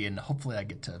tee, and hopefully I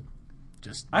get to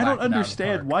just. I don't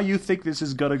understand why you think this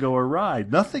is going to go awry.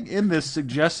 Nothing in this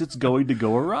suggests it's going to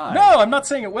go awry. No, I'm not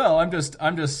saying it will. I'm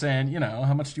just saying,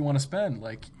 how much do you want to spend?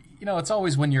 Like, it's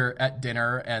always when you're at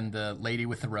dinner and the lady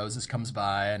with the roses comes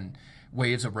by and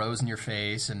waves a rose in your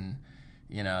face, and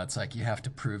it's like you have to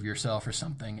prove yourself or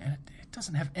something, and it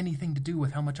doesn't have anything to do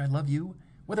with how much I love you,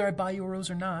 whether I buy you a rose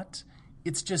or not.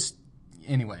 It's just,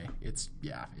 anyway, it's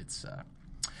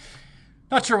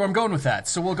not sure where I'm going with that,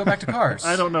 so we'll go back to cars.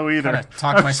 I don't know either. Kinda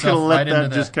talk myself right into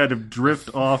that just kind of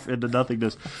drift off into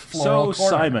nothingness. So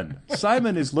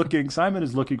Simon is looking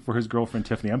for his girlfriend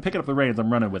Tiffany. I'm picking up the reins.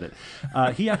 I'm running with it.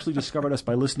 He actually discovered us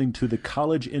by listening to the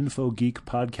College Info Geek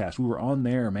podcast. We were on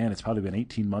there, man. It's probably been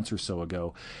 18 months or so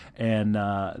ago, and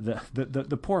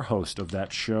the poor host of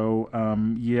that show.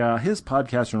 His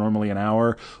podcasts are normally an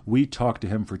hour. We talked to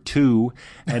him for 2,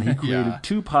 and he created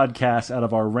 2 podcasts out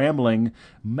of our rambling,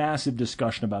 massive discussion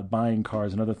about buying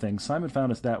cars and other things. Simon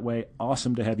found us that way.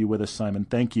 Awesome to have you with us, Simon.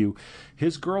 Thank you.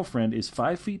 His girlfriend is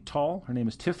 5 feet tall. Her name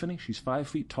is Tiffany. She's 5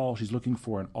 feet tall. She's looking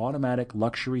for an automatic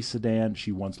luxury sedan.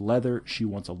 She wants leather. She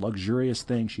wants a luxurious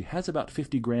thing. She has about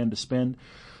 $50,000 to spend,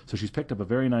 so she's picked up a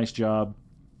very nice job.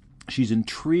 She's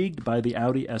intrigued by the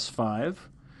Audi S5.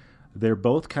 They're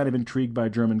both kind of intrigued by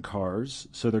German cars,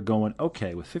 so they're going,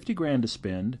 okay, with $50,000 to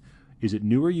spend, is it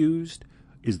new or used?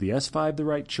 Is the S5 the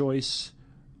right choice?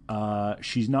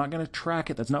 She's not going to track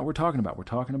it. That's not what we're talking about. We're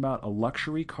talking about a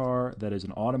luxury car that is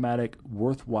an automatic,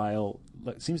 worthwhile,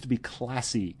 seems to be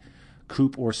classy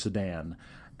coupe or sedan.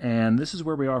 And this is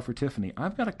where we are for Tiffany.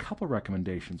 I've got a couple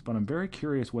recommendations, but I'm very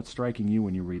curious what's striking you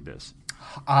when you read this.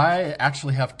 I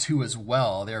actually have 2 as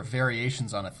well. They're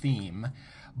variations on a theme.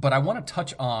 But I want to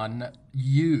touch on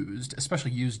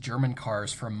especially used German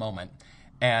cars for a moment,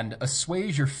 and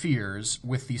assuage your fears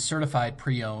with the certified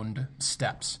pre-owned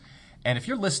steps. And if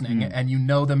you're listening and you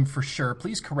know them for sure,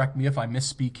 please correct me if I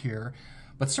misspeak here.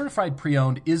 But certified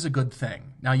pre-owned is a good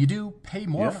thing. Now, you do pay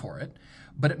more for it,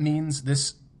 but it means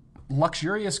this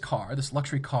luxurious car, this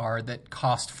luxury car that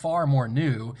cost far more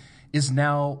new, is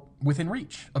now within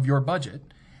reach of your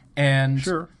budget. And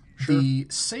the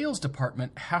sales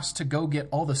department has to go get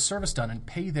all the service done and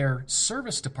pay their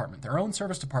service department, their own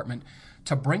service department,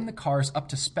 to bring the cars up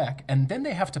to spec, and then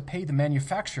they have to pay the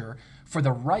manufacturer for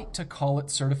the right to call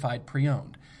it certified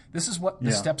pre-owned. This is what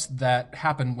the steps that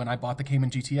happened when I bought the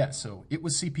Cayman GTS. So it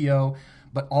was CPO,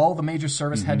 but all the major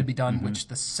service had to be done, which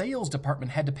the sales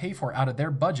department had to pay for out of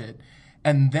their budget,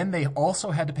 and then they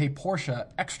also had to pay Porsche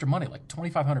extra money, like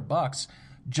 $2,500,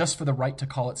 just for the right to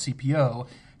call it CPO.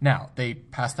 Now, they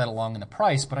passed that along in the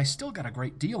price, but I still got a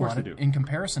great deal on it in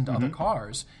comparison to other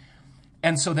cars.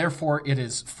 And so therefore it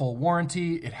is full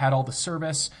warranty. It had all the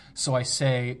service. So I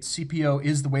say CPO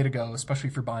is the way to go, especially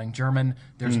if you're buying German.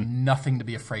 There's nothing to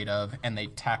be afraid of. And they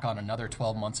tack on another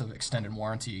 12 months of extended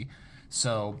warranty.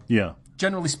 So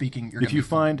generally speaking, you're going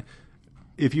to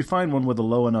if you find one with a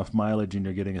low enough mileage and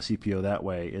you're getting a CPO that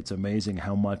way, it's amazing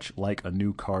how much like a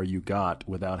new car you got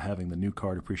without having the new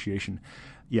car depreciation.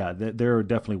 Yeah, there are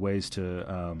definitely ways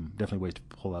to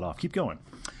pull that off. Keep going.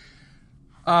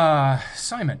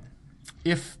 Simon,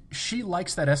 if she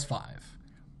likes that S5,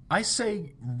 I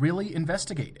say really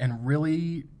investigate and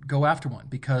really go after one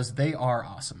because they are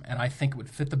awesome, and I think it would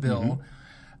fit the bill.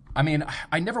 I mean,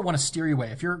 I never want to steer you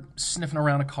away. If you're sniffing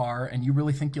around a car and you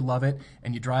really think you love it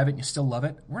and you drive it and you still love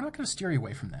it, we're not going to steer you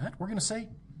away from that. We're going to say,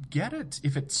 get it.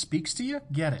 If it speaks to you,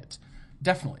 get it.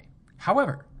 Definitely.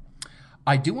 However,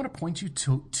 I do want to point you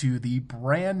to the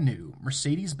brand new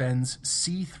Mercedes-Benz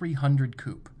C300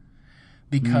 Coupe,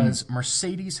 because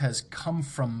Mercedes has come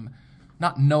from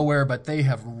not nowhere, but they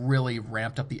have really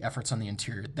ramped up the efforts on the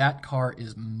interior. That car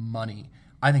is money.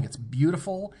 I think it's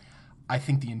beautiful. I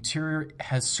think the interior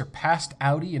has surpassed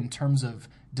Audi in terms of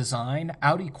design.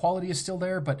 Audi quality is still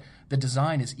there, but the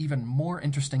design is even more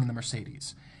interesting in the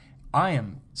Mercedes. I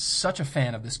am such a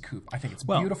fan of this coupe. I think it's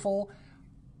beautiful.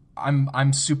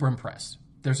 I'm super impressed.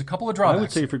 There's a couple of drawbacks. I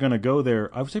would say if you're going to go there,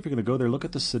 look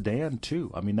at the sedan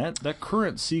too. I mean, that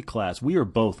current C-Class, we are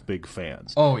both big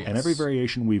fans. Oh, yes. And every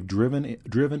variation we've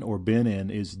driven or been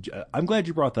in is. I'm glad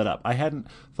you brought that up. I hadn't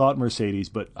thought Mercedes,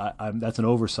 but that's an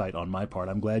oversight on my part.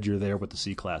 I'm glad you're there with the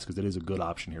C-Class because it is a good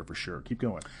option here for sure. Keep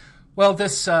going. Well,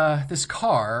 this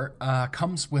car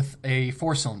comes with a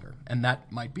 4-cylinder, and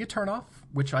that might be a turnoff,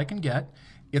 which I can get.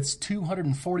 It's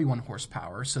 241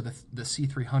 horsepower, so the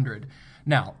C300.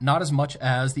 Now, not as much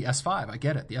as the S5. I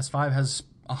get it. The S5 has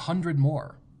 100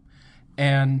 more.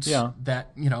 And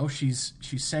that, she's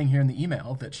saying here in the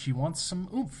email that she wants some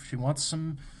oomph. She wants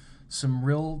some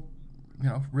real,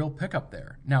 real pickup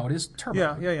there. Now, it is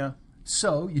turbo. Yeah.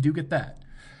 So you do get that.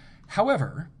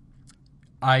 However,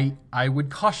 I would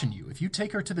caution you, if you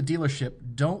take her to the dealership,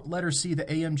 don't let her see the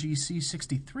AMG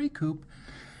C63 Coupe.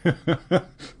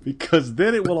 Because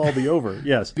then it will all be over.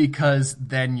 Yes. Because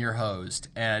then you're hosed.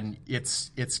 And it's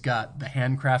got the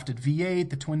handcrafted V8,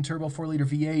 the twin turbo 4-liter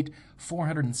V8,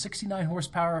 469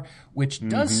 horsepower, which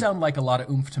does sound like a lot of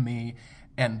oomph to me.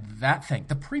 And that thing,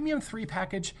 the Premium 3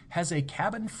 package has a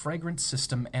cabin fragrance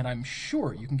system, and I'm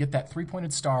sure you can get that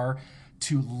 3-pointed star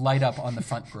to light up on the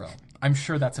front grille. I'm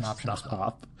sure that's an option as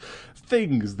well.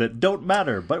 Things that don't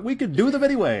matter, but we can do them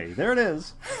anyway. There it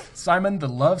is. Simon, the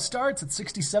love starts at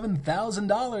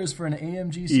 $67,000 for an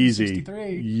AMG C63.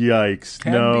 Easy. Yikes.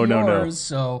 Can no, be no, yours, no.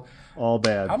 So all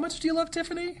bad. How much do you love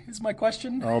Tiffany? Is my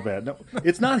question. All bad. No,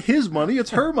 it's not his money. It's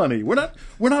her money. We're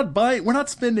not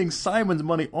spending Simon's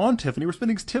money on Tiffany. We're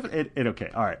spending Tiffany.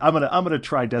 Okay. All right. I'm gonna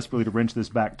try desperately to wrench this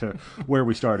back to where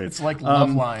we started. It's like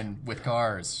Loveline with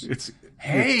cars.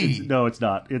 No, it's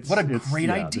not. What a great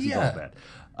idea. This is all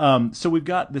bad. So we've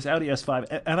got this Audi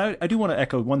S5, and I do want to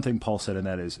echo one thing Paul said, and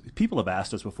that is people have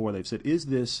asked us before. They've said, "Is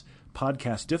this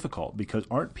podcast difficult? Because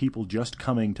aren't people just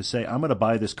coming to say, I'm going to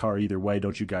buy this car either way?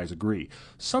 Don't you guys agree?"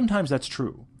 Sometimes that's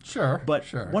true. Sure, but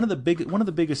sure. One of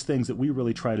the biggest things that we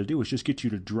really try to do is just get you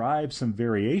to drive some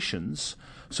variations,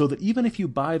 so that even if you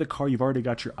buy the car you've already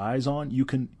got your eyes on, you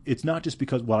can. It's not just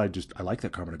because I like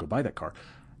that car, I'm going to go buy that car.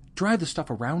 Drive the stuff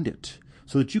around it,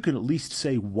 so that you can at least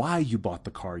say why you bought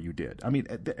the car you did. I mean,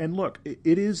 and look,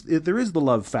 there is the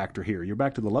love factor here. You're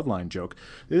back to the love line joke.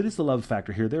 It is the love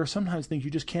factor here. There are sometimes things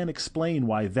you just can't explain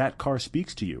why that car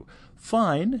speaks to you.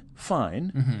 Fine,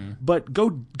 but go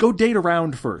date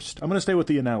around first. I'm going to stay with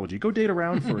the analogy. Go date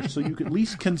around first, so you at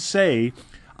least can say,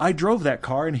 I drove that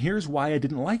car, and here's why I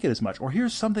didn't like it as much. Or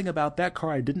here's something about that car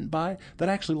I didn't buy that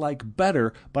I actually like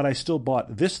better, but I still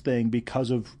bought this thing because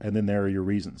of, and then there are your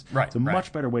reasons. Right. It's a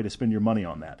much better way to spend your money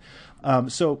on that.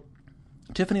 So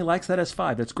Tiffany likes that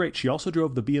S5. That's great. She also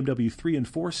drove the BMW 3 and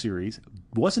 4 Series.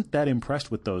 Wasn't that impressed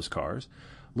with those cars.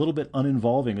 A little bit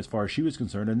uninvolving as far as she was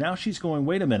concerned. And now she's going,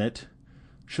 wait a minute,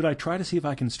 should I try to see if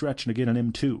I can stretch and get an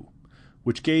M2?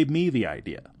 Which gave me the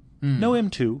idea. No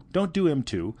M2. Don't do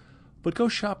M2. But go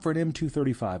shop for an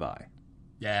M235i.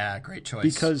 Yeah, great choice.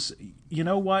 Because you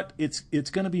know what? It's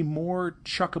going to be more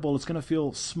chuckable. It's going to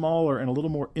feel smaller and a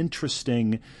little more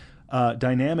interesting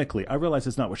dynamically. I realize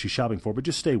it's not what she's shopping for, but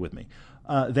just stay with me.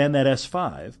 Than that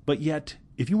S5. But yet,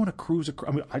 if you want to cruise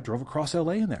across, I drove across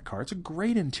LA in that car. It's a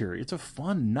great interior. It's a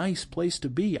fun, nice place to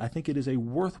be. I think it is a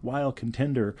worthwhile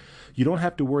contender. You don't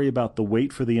have to worry about the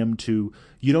wait for the M2.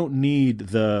 You don't need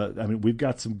we've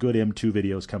got some good M2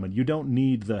 videos coming. You don't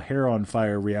need the hair on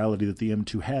fire reality that the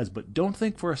M2 has, but don't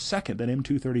think for a second that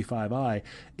M235i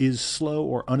is slow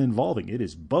or uninvolving. It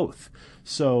is both.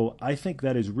 So I think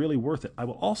that is really worth it. I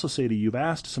will also say to you, you've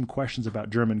asked some questions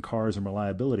about German cars and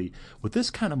reliability. With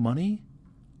this kind of money,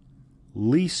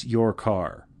 lease your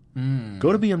car.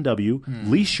 Go to BMW,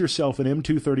 lease yourself an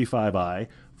M235i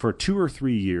for 2 or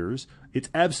 3 years. It's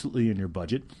absolutely in your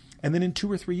budget. And then in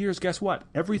 2 or 3 years, guess what?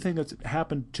 Everything that's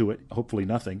happened to it, hopefully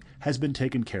nothing, has been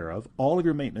taken care of. All of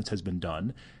your maintenance has been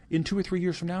done. In 2 or 3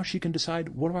 years from now, she can decide,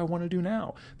 what do I want to do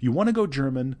now? If you want to go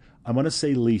German, I'm going to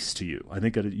say lease to you. I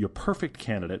think you're a perfect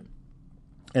candidate.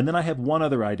 And then I have one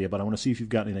other idea, but I want to see if you've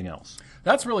got anything else.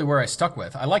 That's really where I stuck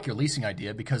with. I like your leasing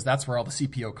idea because that's where all the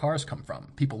CPO cars come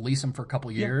from. People lease them for a couple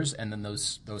of years, and then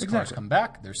those cars come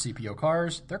back. They're CPO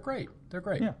cars. They're great. They're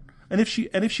great. Yeah. And if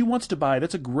she wants to buy,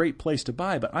 that's a great place to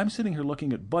buy. But I'm sitting here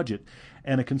looking at budget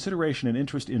and a consideration and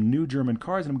interest in new German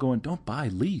cars, and I'm going, don't buy,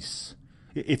 lease.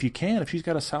 If you can, if she's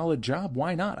got a solid job,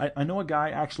 why not? I know a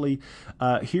guy actually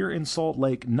here in Salt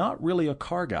Lake, not really a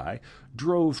car guy,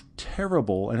 drove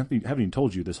terrible, and I haven't even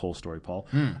told you this whole story, Paul,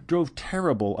 drove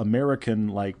terrible American,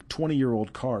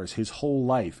 20-year-old cars his whole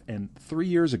life, and 3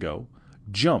 years ago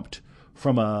jumped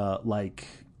from a, late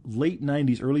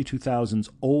 90s, early 2000s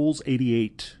Olds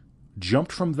 88,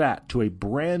 jumped from that to a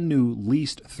brand new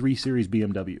leased 3 Series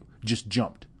BMW. Just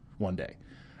jumped one day.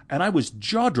 And I was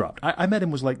jaw-dropped. I met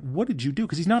him, was like, what did you do?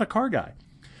 Because he's not a car guy.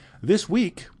 This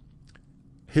week,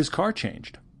 his car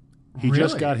changed. He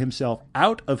just got himself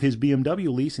out of his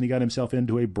BMW lease, and he got himself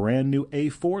into a brand new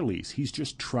A4 lease. He's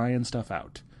just trying stuff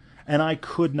out. And I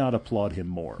could not applaud him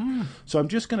more. So I'm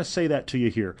just going to say that to you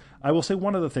here. I will say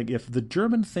one other thing. If the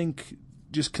German thing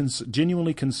just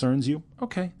genuinely concerns you,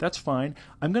 okay, that's fine.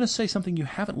 I'm going to say something you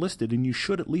haven't listed and you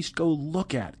should at least go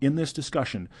look at in this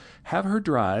discussion. Have her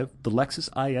drive the Lexus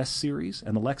IS series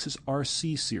and the Lexus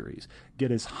RC series.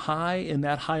 Get as high in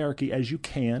that hierarchy as you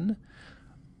can.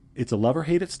 It's a love or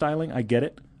hate it styling, I get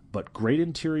it, but great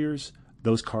interiors.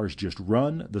 Those cars just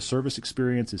run. The service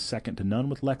experience is second to none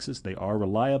with Lexus. They are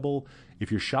reliable.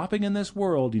 If you're shopping in this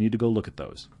world, you need to go look at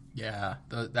those. Yeah,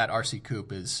 that RC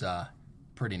Coupe is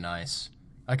pretty nice.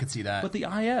 I could see that. But the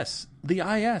IS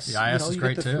is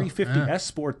great too. The 350 S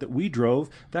Sport that we drove,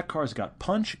 that car's got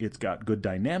punch. It's got good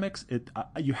dynamics.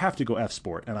 You have to go F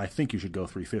Sport, and I think you should go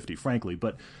 350, frankly.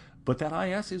 But that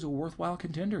IS is a worthwhile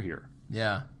contender here.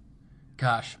 Yeah.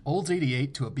 Gosh, Olds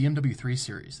 88 to a BMW 3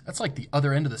 Series. That's like the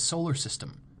other end of the solar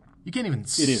system. You can't even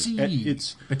see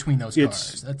between those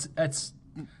cars. That's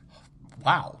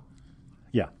wow.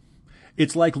 Yeah.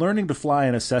 It's like learning to fly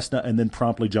in a Cessna and then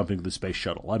promptly jumping to the space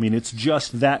shuttle. I mean, it's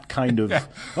just that kind of,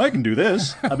 I can do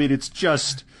this. I mean, it's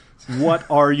just, what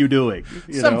are you doing?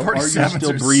 Are you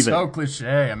still breathing? So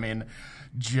cliche. I mean,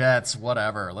 jets,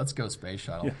 whatever. Let's go space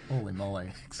shuttle. Yeah. Holy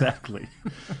moly. Exactly.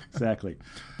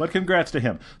 But congrats to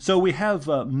him. So we have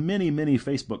many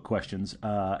Facebook questions,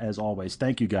 as always.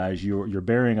 Thank you, guys. You're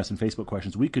burying us in Facebook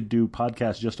questions. We could do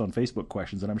podcasts just on Facebook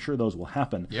questions, and I'm sure those will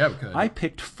happen. Yeah, we could. I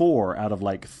picked 4 out of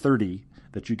 30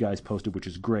 that you guys posted, which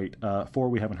is great. 4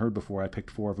 we haven't heard before. I picked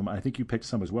 4 of them. I think you picked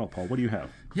some as well, Paul. What do you have?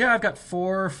 Yeah, I've got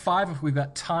 4, 5 if we've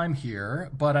got time here.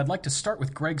 But I'd like to start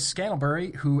with Greg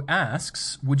Scantlebury, who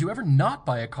asks, would you ever not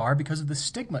buy a car because of the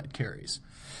stigma it carries?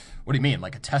 What do you mean,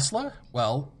 like a Tesla?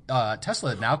 Well,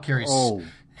 Tesla now carries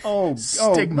stigmas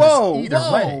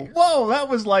either way. Whoa, that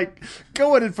was like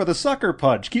going in for the sucker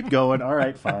punch. Keep going. All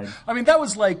right, fine. I mean, that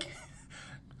was like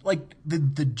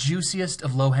the juiciest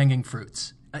of low-hanging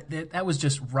fruits. That was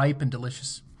just ripe and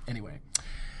delicious. Anyway,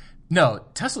 no,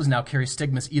 Teslas now carry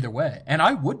stigmas either way, and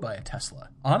I would buy a Tesla,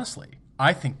 honestly.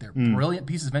 I think they're brilliant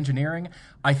pieces of engineering.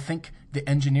 I think the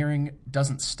engineering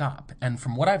doesn't stop. And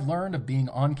from what I've learned of being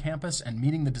on campus and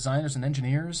meeting the designers and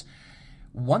engineers,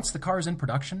 once the car is in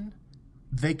production,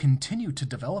 they continue to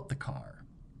develop the car,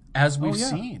 as we've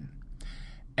seen.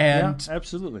 And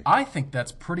absolutely. I think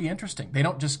that's pretty interesting. They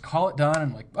don't just call it done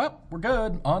and we're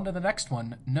good, on to the next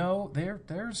one. No,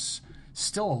 there's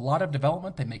still a lot of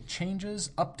development. They make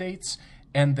changes, updates,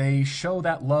 and they show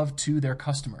that love to their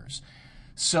customers.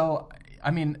 So,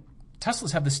 I mean,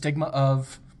 Teslas have the stigma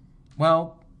of,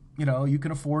 you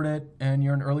can afford it and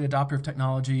you're an early adopter of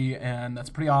technology and that's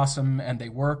pretty awesome and they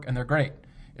work and they're great.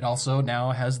 It also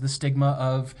now has the stigma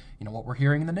of, what we're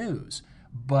hearing in the news.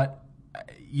 But,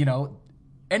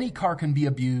 any car can be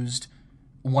abused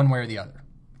one way or the other.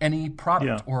 Any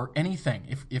product or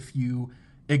anything. If you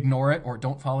ignore it or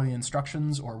don't follow the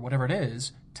instructions or whatever it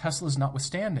is, Tesla's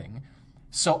notwithstanding.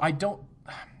 So I don't,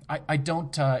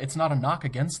 it's not a knock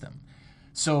against them.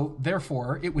 So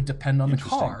therefore, it would depend on the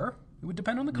car. It would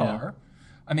depend on the car.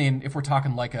 I mean, if we're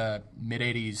talking like a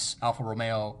mid-'80s Alfa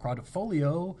Romeo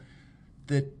Quadrifoglio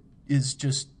that is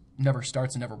just never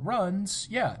starts and never runs,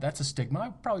 that's a stigma. I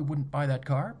probably wouldn't buy that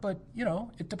car, but,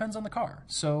 it depends on the car.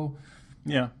 So,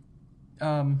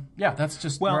 that's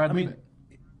just where I'd leave it.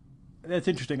 That's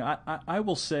interesting. I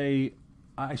will say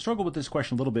I struggle with this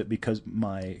question a little bit because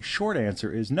my short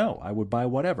answer is no, I would buy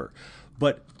whatever.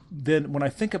 But then when I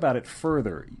think about it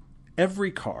further,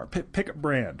 every car, pick a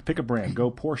brand,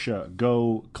 go Porsche,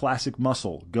 go Classic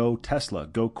Muscle, go Tesla,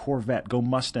 go Corvette, go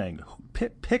Mustang,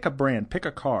 pick a brand, pick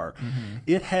a car. Mm-hmm.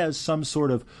 It has some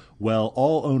sort of,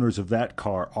 all owners of that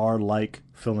car are like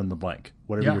fill in the blank,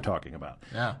 whatever you're talking about.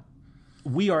 Yeah.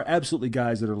 we are absolutely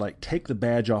guys that are like, take the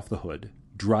badge off the hood,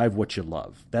 drive what you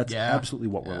love. That's absolutely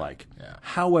what we're like. Yeah.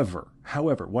 However,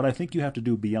 what I think you have to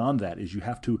do beyond that is you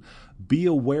have to be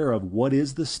aware of what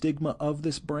is the stigma of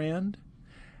this brand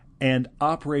and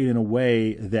operate in a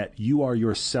way that you are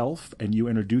yourself and you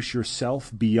introduce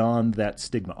yourself beyond that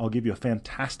stigma. I'll give you a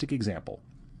fantastic example.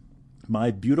 My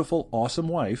beautiful, awesome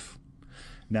wife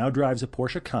now drives a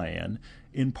Porsche Cayenne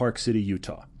in Park City,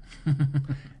 Utah.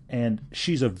 And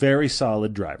she's a very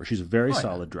solid driver. She's a very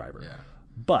solid driver. Yeah.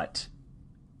 But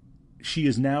she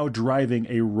is now driving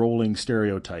a rolling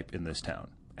stereotype in this town.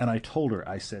 And I told her,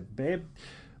 I said, babe,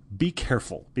 be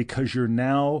careful because you're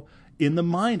now in the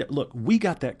mind. Look, we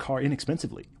got that car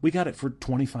inexpensively. We got it for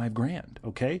 $25,000,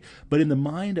 okay? But in the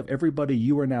mind of everybody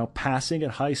you are now passing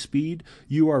at high speed,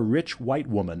 you are a rich white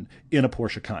woman in a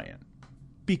Porsche Cayenne.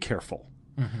 Be careful.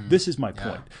 Mm-hmm. This is my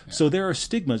point. Yeah. So there are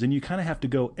stigmas, and you kind of have to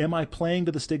go, am I playing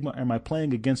to the stigma? Am I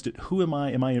playing against it? Who am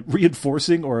I? Am I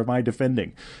reinforcing or am I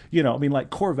defending? You know, I mean, like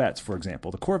Corvettes, for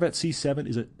example. The Corvette C7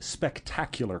 is a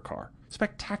spectacular car.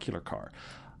 Spectacular car.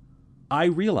 I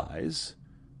realize,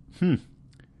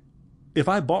 if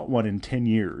I bought one in 10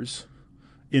 years,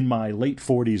 in my late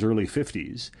 40s, early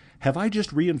 50s, have I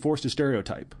just reinforced a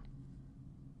stereotype?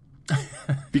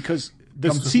 Because the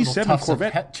C7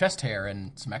 Corvette, chest hair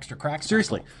and some extra cracks.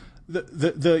 Seriously,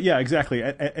 yeah, exactly,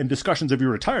 and discussions of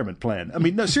your retirement plan. I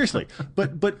mean, no, seriously,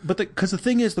 but because the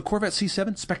thing is, the Corvette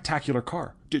C7, spectacular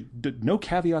car, no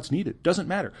caveats needed. Doesn't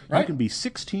matter. Right. You can be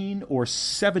 16 or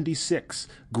 76,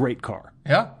 great car.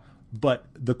 Yeah. But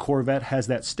the Corvette has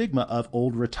that stigma of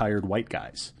old retired white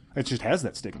guys. It just has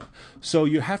that stigma. So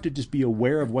you have to just be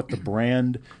aware of what the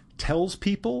brand tells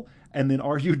people, and then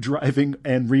are you driving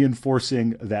and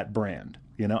reinforcing that brand?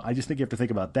 You know, I just think you have to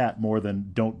think about that more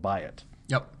than don't buy it.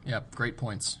 Yep. Great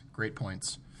points.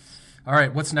 All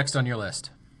right, what's next on your list?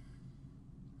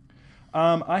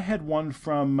 I had one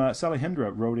from Sally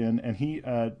Hendra wrote in,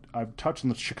 and I've touched on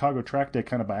the Chicago Track Day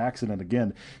kind of by accident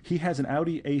again. He has an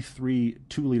Audi A3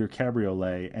 2-liter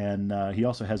cabriolet, and he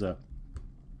also has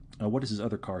what is his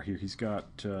other car here? He's got,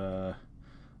 I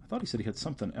thought he said he had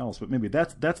something else, but maybe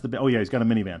that's he's got a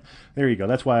minivan. There you go.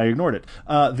 That's why I ignored it.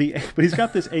 But he's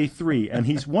got this A3, and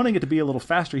he's wanting it to be a little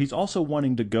faster. He's also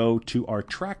wanting to go to our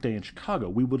Track Day in Chicago.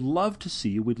 We would love to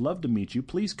see you. We'd love to meet you.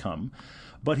 Please come.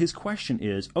 But his question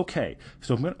is, okay,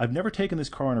 so I've never taken this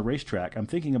car on a racetrack. I'm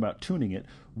thinking about tuning it.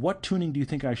 What tuning do you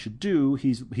think I should do?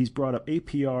 He's brought up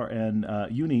APR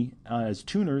and Uni as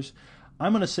tuners.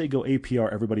 I'm going to say go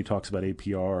APR. Everybody talks about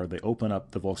APR. They open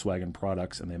up the Volkswagen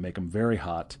products and they make them very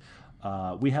hot.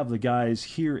 We have the guys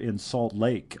here in Salt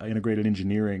Lake, Integrated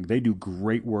Engineering. They do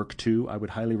great work too. I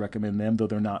would highly recommend them, though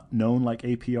they're not known like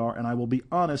APR. And I will be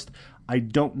honest, I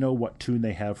don't know what tune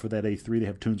they have for that A3. They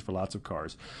have tunes for lots of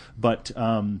cars. But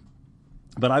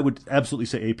I would absolutely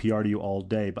say APR to you all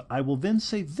day. But I will then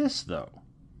say this, though.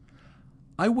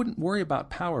 I wouldn't worry about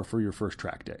power for your first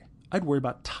track day. I'd worry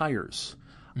about tires.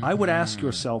 Mm-hmm. I would ask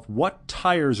yourself, what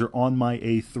tires are on my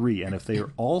A3? And if they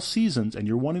are all seasons and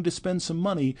you're wanting to spend some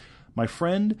money, my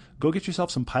friend, go get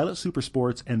yourself some Pilot Super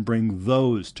Sports and bring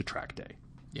those to track day.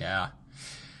 Yeah,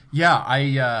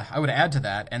 I would add to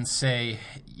that and say,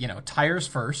 tires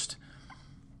first.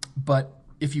 But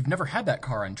if you've never had that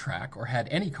car on track or had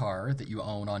any car that you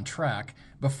own on track,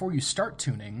 before you start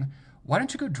tuning, why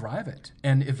don't you go drive it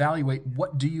and evaluate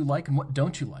what do you like and what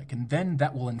don't you like? And then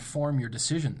that will inform your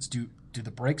decisions. Do the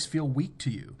brakes feel weak to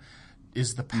you?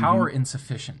 Is the power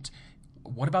insufficient?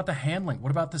 What about the handling?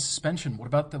 What about the suspension? What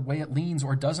about the way it leans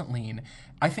or doesn't lean?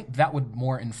 I think that would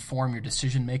more inform your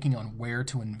decision-making on where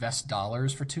to invest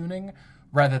dollars for tuning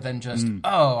rather than just,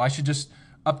 I should just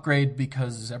upgrade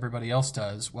because everybody else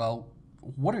does. Well,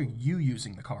 what are you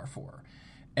using the car for?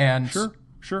 And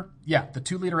Sure. Yeah, the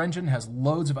 2-liter engine has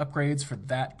loads of upgrades for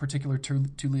that particular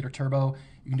 2-liter turbo.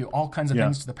 You can do all kinds of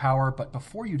things to the power, but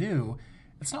before you do,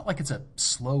 it's not like it's a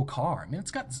slow car. I mean,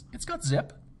 it's got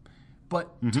zip,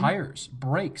 but tires,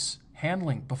 brakes,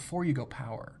 handling before you go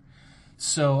power.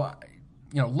 So,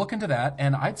 look into that,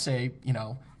 and I'd say,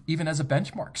 even as a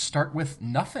benchmark, start with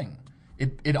nothing.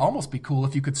 It'd almost be cool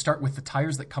if you could start with the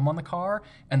tires that come on the car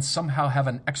and somehow have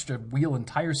an extra wheel and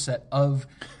tire set of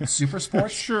Super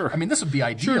Sports. Sure. I mean, this would be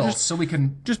ideal, so we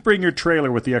can just bring your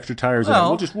trailer with the extra tires in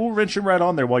it. We'll wrench them right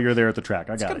on there while you're there at the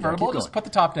track. I got it. Convertible. Just put the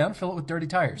top down, fill it with dirty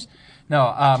tires.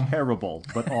 No, terrible,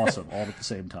 but awesome, all at the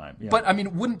same time. Yeah. But I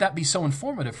mean, wouldn't that be so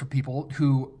informative for people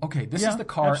who, this is the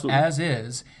car as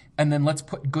is, and then let's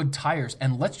put good tires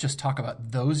and let's just talk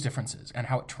about those differences and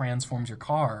how it transforms your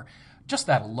car. Just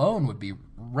that alone would be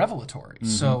revelatory.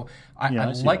 So I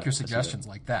like your suggestions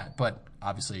like that. But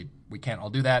obviously, we can't all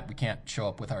do that. We can't show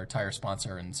up with our tire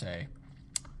sponsor and say,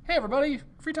 Hey, everybody,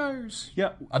 free tires.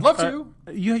 Yeah. I'd love to.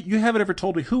 You haven't ever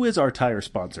told me who is our tire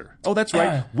sponsor. Oh, that's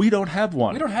right. We don't have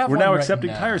one. We don't have We're one now right accepting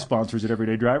now. tire sponsors at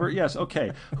Everyday Driver. Yes,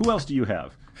 okay. Who else do you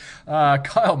have?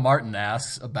 Kyle Martin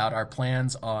asks about our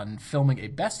plans on filming a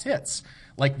best hits,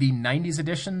 like the 90s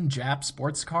edition Jap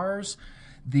sports cars,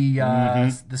 the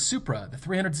Supra, the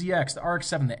 300ZX, the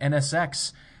RX-7, the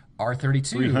NSX,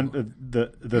 R32.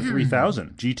 The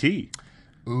 3000 GT.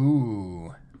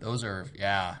 Ooh, those are,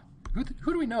 yeah. Who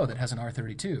do we know that has an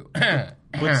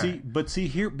R32? But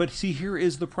see here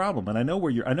is the problem, and I know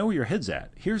where your head's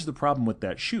at. Here's the problem with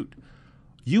that shoot.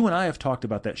 You and I have talked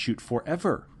about that shoot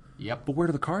forever. Yep. But where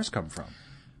do the cars come from?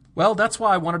 Well, that's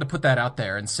why I wanted to put that out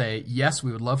there and say, yes,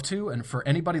 we would love to. And for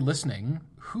anybody listening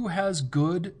who has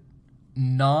good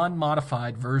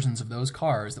non-modified versions of those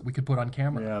cars that we could put on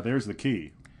camera. Yeah, there's the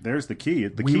key. The key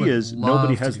is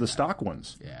nobody has the stock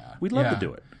ones. Yeah. We'd love to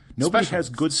do it. Nobody has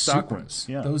good stock ones.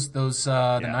 Yeah.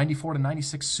 The 94 to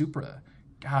 96 Supra.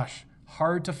 Gosh,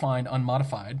 hard to find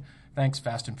unmodified. Thanks,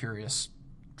 Fast and Furious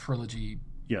trilogy.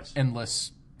 Yes.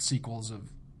 Endless sequels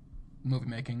of movie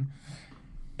making.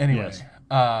 Anyway, yes.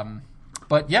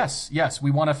 But yes,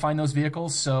 we want to find those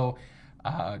vehicles. So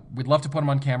we'd love to put them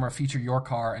on camera, feature your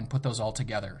car, and put those all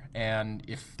together. And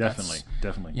if definitely,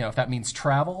 if that means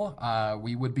travel,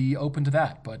 we would be open to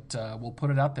that. But we'll put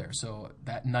it out there. So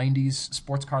that 90s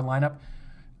sports car lineup.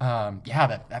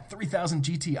 That 3000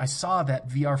 GT. I saw that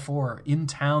VR4 in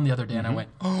town the other day, and I went,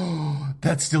 "Oh,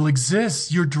 that still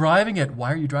exists. You're driving it.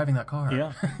 Why are you driving that car?"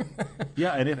 Yeah,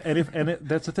 yeah. And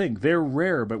that's the thing. They're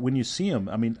rare, but when you see them,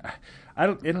 I mean, I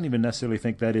don't even necessarily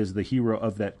think that is the hero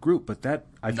of that group, but that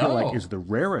I feel like is the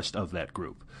rarest of that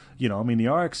group. You know, I mean, the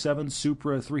RX-7,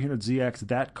 Supra, 300ZX,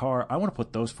 that car. I want to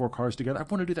put those four cars together. I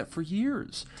want to do that for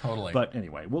years. Totally. But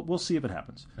anyway, we'll see if it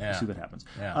happens. Yeah. We'll see if it happens.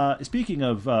 Yeah. Speaking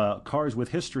of cars with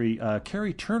history,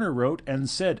 Carrie Turner wrote and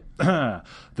said, "The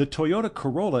Toyota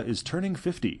Corolla is turning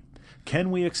 50. Can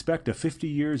we expect a 50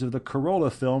 years of the Corolla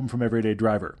film from Everyday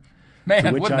Driver?" Man,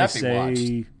 to which wouldn't I that be say,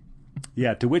 watched?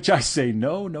 Yeah, to which I say,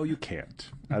 no, you can't.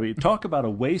 I mean, talk about a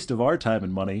waste of our time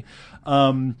and money.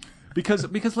 Because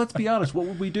let's be honest, what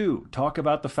would we do? Talk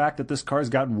about the fact that this car's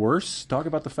gotten worse? Talk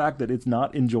about the fact that it's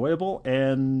not enjoyable?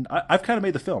 And I've kind of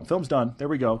made the film. Film's done. There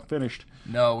we go. Finished.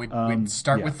 No, we'd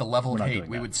start with the level of hate.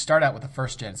 We would start out with the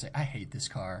first gen and say, I hate this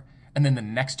car. And then the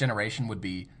next generation would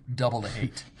be double the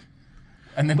hate.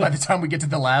 And then by the time we get to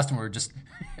the last one, we're just...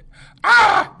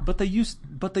 Ah! But they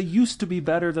used to be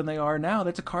better than they are now.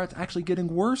 That's a car that's actually getting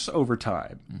worse over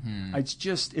time. Mm-hmm. It's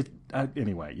just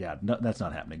anyway. Yeah, no, that's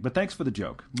not happening. But thanks for the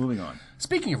joke. Moving on.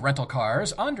 Speaking of rental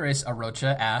cars, Andres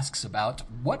Arocha asks about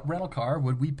what rental car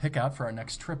would we pick out for our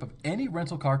next trip of any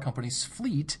rental car company's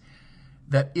fleet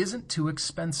that isn't too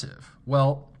expensive.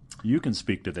 Well, you can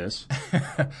speak to this.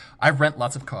 I rent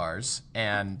lots of cars,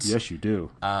 and yes, you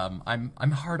do.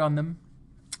 I'm hard on them.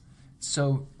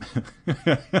 So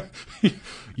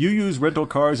you use rental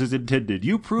cars as intended.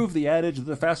 You prove the adage that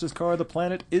the fastest car on the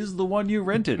planet is the one you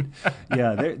rented.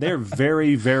 Yeah, they're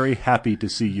very, very happy to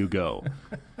see you go.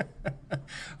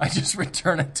 I just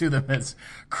return it to them as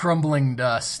crumbling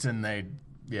dust, and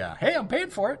hey, I'm paying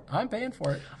for it. I'm paying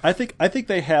for it. I think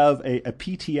they have a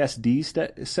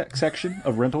PTSD section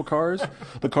of rental cars.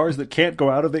 The cars that can't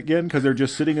go out of it again because they're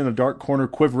just sitting in a dark corner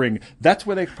quivering. That's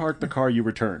where they park the car you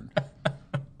return.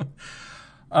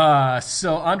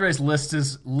 So Andres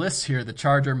lists here the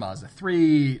Charger, Mazda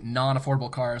 3,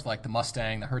 non-affordable cars like the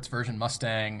Mustang, the Hertz version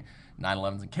Mustang,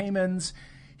 911s and Caymans.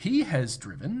 He has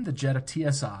driven the Jetta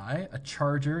TSI, a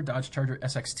Charger, Dodge Charger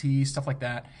SXT, stuff like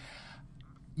that.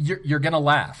 You're going to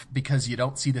laugh because you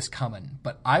don't see this coming.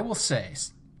 But I will say,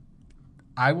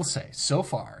 so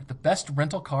far, the best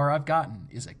rental car I've gotten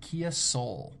is a Kia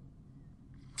Soul.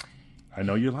 I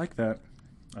know you like that.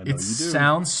 I know you do.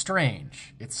 Sounds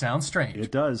strange. It sounds strange.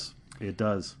 It does. It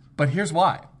does. But here's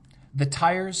why. The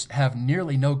tires have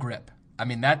nearly no grip. I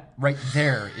mean, that right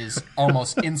there is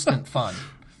almost instant fun.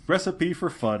 Recipe for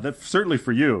fun. That's certainly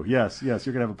for you. Yes, you're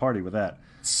going to have a party with that.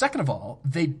 Second of all,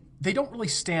 they don't really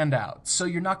stand out. So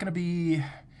you're not going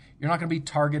to be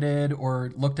targeted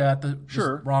or looked at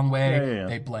the wrong way. Yeah.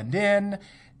 They blend in.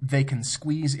 They can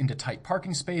squeeze into tight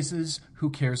parking spaces.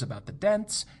 Who cares about the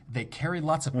dents? They carry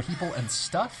lots of people and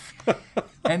stuff.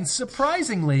 And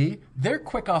surprisingly, they're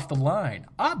quick off the line.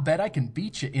 I bet I can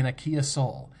beat you in a Kia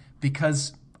Soul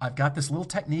because I've got this little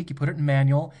technique. You put it in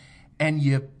manual, and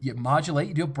you modulate.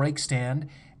 You do a brake stand,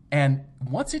 and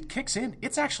once it kicks in,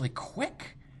 it's actually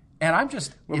quick. And I'm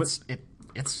just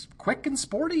it's quick and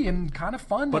sporty and kind of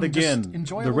fun. But and again, just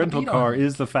enjoyable the rental car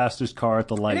is the fastest car at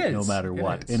the light, no matter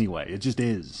what. Anyway, it just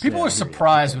is. People are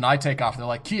surprised when I take off. They're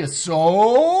like, Kia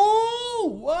Soul?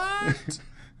 What?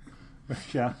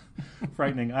 Yeah,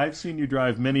 frightening. I've seen you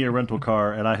drive many a rental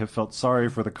car, and I have felt sorry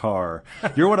for the car.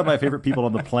 You're one of my favorite people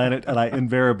on the planet, and I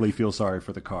invariably feel sorry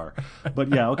for the car. But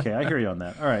yeah, okay, I hear you on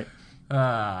that. All right.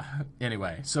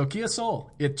 Anyway, so Kia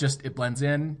Soul, it blends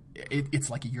in. It's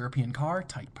like a European car,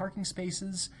 tight parking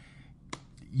spaces.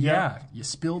 Yeah, you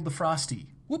spilled the Frosty.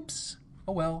 Whoops.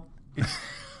 Oh well.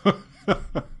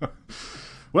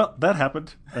 Well, that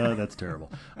happened. That's terrible.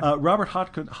 Robert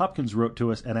Hopkins wrote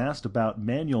to us and asked about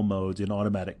manual modes in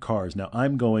automatic cars. Now,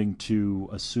 I'm going to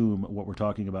assume what we're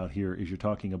talking about here is you're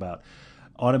talking about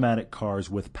automatic cars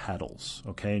with paddles,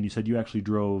 okay? And you said you actually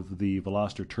drove the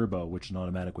Veloster Turbo, which is an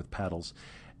automatic with paddles.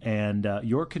 And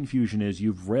your confusion is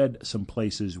you've read some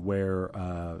places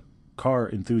where car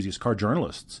enthusiasts, car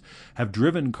journalists, have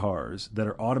driven cars that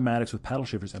are automatics with paddle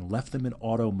shifters and left them in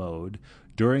auto mode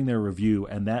during their review,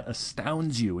 and that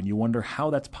astounds you, and you wonder how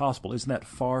that's possible. Isn't that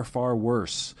far, far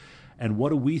worse? And what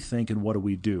do we think and what do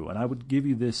we do? And I would give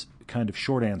you this kind of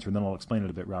short answer, and then I'll explain it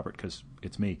a bit, Robert, because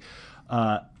it's me.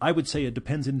 I would say it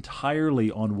depends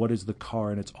entirely on what is the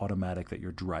car and its automatic that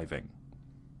you're driving.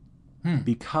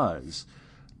 Because,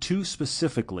 too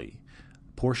specifically,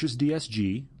 Porsche's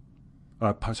DSG,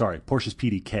 Porsche's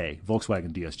PDK,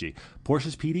 Volkswagen DSG,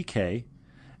 Porsche's PDK,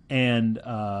 and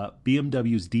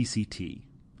BMW's DCT.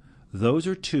 Those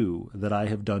are two that I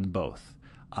have done both.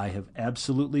 I have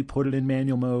absolutely put it in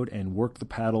manual mode and worked the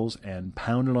paddles and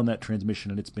pounded on that transmission,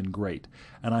 and it's been great.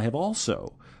 And I have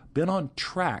also been on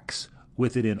tracks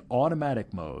with it in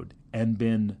automatic mode and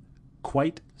been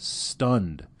quite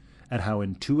stunned at how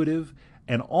intuitive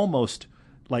and almost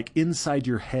like inside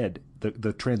your head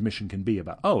the transmission can be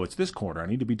about, oh, it's this corner, I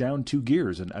need to be down 2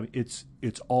 gears, and I mean, it's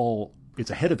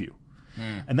ahead of you.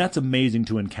 And that's amazing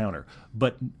to encounter.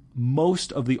 But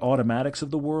most of the automatics of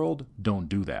the world don't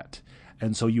do that.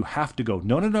 And so you have to go,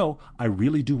 no, I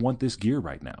really do want this gear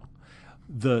right now.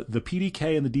 The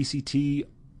PDK and the DCT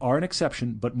are an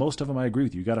exception, but most of them I agree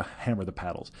with you. You got to hammer the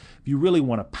paddles. If you really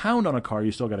want to pound on a car,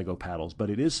 you still got to go paddles. But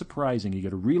it is surprising. You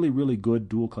get a really, really good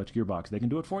dual clutch gearbox. They can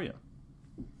do it for you.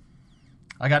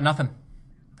 I got nothing.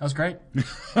 That was great.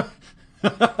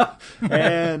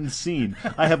 And scene.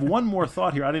 I have one more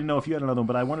thought here. I didn't know if you had another one,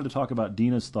 but I wanted to talk about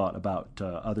Dina's thought about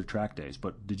other track days.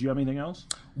 But did you have anything else?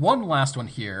 One last one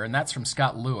here, and that's from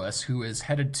Scott Lewis, who is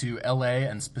headed to L.A.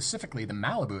 and specifically the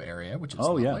Malibu area, which is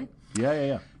lovely.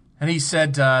 Yeah. And he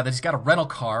said that he's got a rental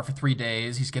car for 3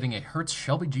 days. He's getting a Hertz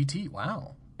Shelby GT.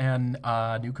 Wow. And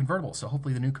a new convertible. So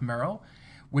hopefully the new Camaro,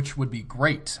 which would be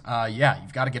great.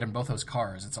 You've got to get in both those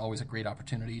cars. It's always a great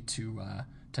opportunity to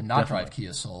not drive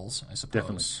Kia Souls, I suppose.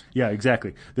 Definitely. Yeah,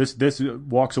 exactly. This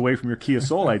walks away from your Kia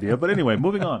Soul idea. But anyway,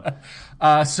 moving on.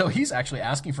 So he's actually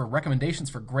asking for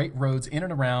recommendations for great roads in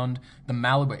and around the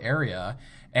Malibu area.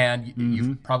 And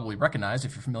you've probably recognized,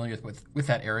 if you're familiar with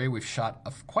that area, we've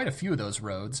shot quite a few of those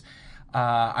roads.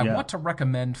 I want to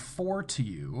recommend 4 to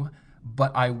you,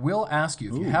 but I will ask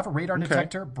you, if you have a radar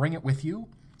detector, bring it with you.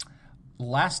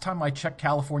 Last time I checked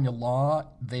California law,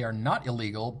 they are not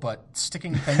illegal, but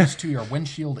sticking things to your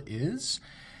windshield is.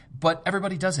 But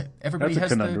everybody does it. Everybody has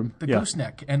the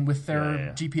gooseneck, and with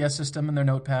their GPS system and their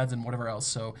notepads and whatever else,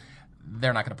 so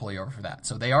they're not going to pull you over for that.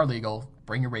 So they are legal.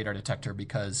 Bring your radar detector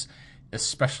because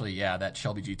especially, that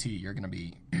Shelby GT, you're going to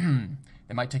be,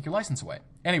 they might take your license away.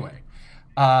 Anyway,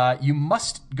 you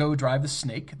must go drive the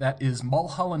Snake. That is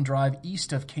Mulholland Drive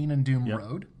east of Canaan Doom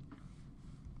Road.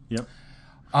 Yep.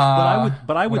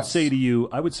 But I would say to you,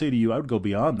 I would go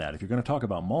beyond that. If you're going to talk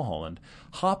about Mulholland,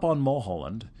 hop on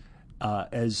Mulholland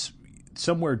as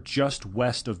somewhere just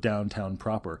west of downtown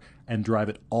proper and drive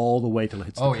it all the way till it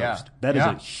hits the coast. That is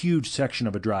a huge section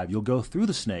of a drive. You'll go through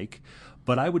the Snake,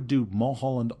 but I would do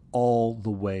Mulholland all the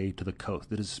way to the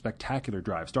coast. It is a spectacular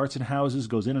drive. Starts in houses,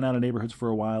 goes in and out of neighborhoods for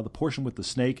a while. The portion with the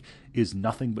Snake is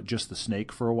nothing but just the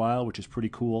Snake for a while, which is pretty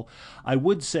cool. I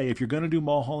would say if you're going to do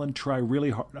Mulholland, try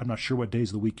really hard. I'm not sure what days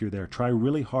of the week you're there. Try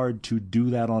really hard to do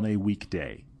that on a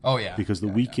weekday. Oh, yeah. Because the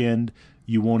weekend,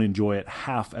 you won't enjoy it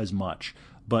half as much.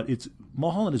 But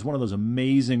Mulholland is one of those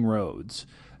amazing roads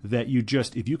that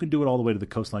if you can do it all the way to the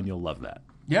coastline, you'll love that.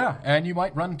 Yeah, and you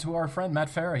might run into our friend Matt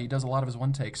Farah. He does a lot of his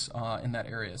one-takes in that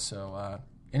area. So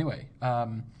anyway,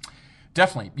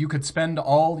 definitely, you could spend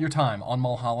all your time on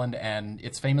Mulholland, and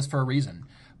it's famous for a reason.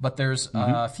 But there's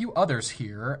a few others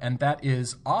here, and that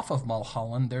is off of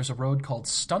Mulholland. There's a road called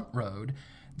Stunt Road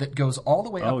that goes all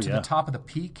the way up to the top of the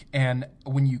peak. And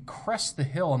when you crest the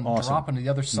hill and drop onto the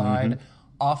other side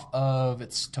off of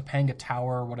its Topanga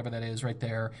Tower, whatever that is right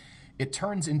there, it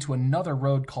turns into another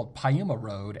road called Piuma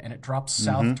Road, and it drops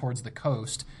south towards the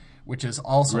coast, which is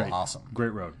also awesome.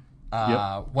 Great road.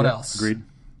 What else? Agreed.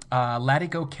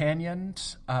 Latigo Canyon.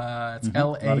 It's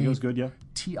Latigo's good, yeah.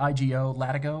 Latigo,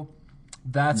 Latigo.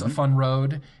 That's a fun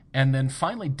road. And then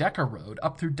finally Decker Road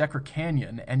up through Decker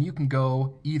Canyon, and you can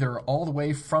go either all the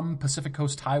way from Pacific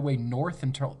Coast Highway north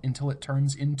until it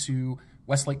turns into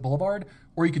Westlake Boulevard,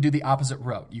 or you could do the opposite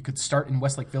route. You could start in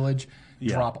Westlake Village,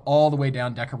 drop all the way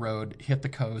down Decker Road, hit the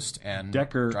coast, and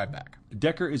drive back.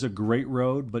 Decker is a great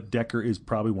road, but Decker is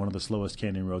probably one of the slowest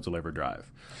canyon roads you'll ever drive.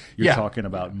 You're talking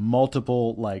about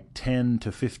multiple 10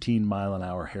 to 15 mile an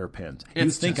hour hairpins. You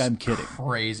think I'm kidding.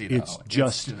 Crazy, though. It's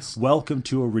just welcome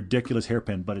to a ridiculous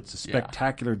hairpin, but it's a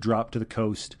spectacular drop to the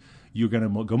coast. You're going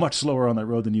to go much slower on that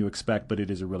road than you expect, but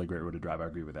it is a really great road to drive. I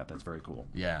agree with that. That's very cool.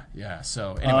 Yeah.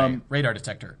 So anyway, radar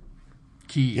detector,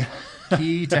 key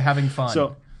to having fun.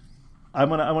 So I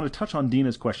want to touch on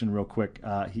Dina's question real quick.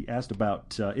 He asked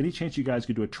about any chance you guys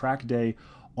could do a track day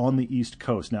on the East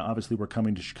Coast. Now, obviously, we're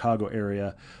coming to Chicago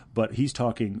area, but he's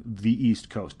talking the East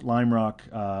Coast, Lime Rock,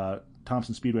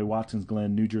 Thompson Speedway, Watkins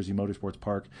Glen, New Jersey Motorsports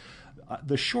Park.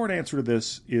 The short answer to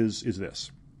this is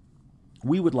this.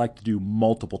 We would like to do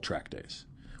multiple track days.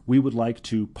 We would like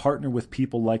to partner with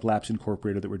people like Laps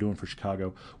Incorporated that we're doing for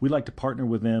Chicago. We'd like to partner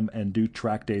with them and do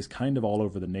track days kind of all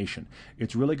over the nation.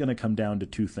 It's really going to come down to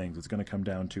two things. It's going to come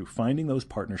down to finding those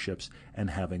partnerships and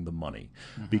having the money.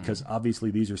 Because obviously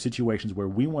these are situations where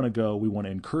we want to go, we want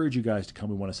to encourage you guys to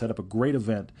come, we want to set up a great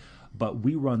event, but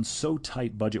we run so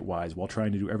tight budget-wise while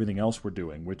trying to do everything else we're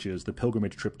doing, which is the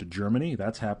pilgrimage trip to Germany.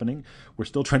 That's happening. We're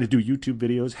still trying to do YouTube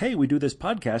videos. Hey, we do this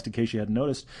podcast, in case you hadn't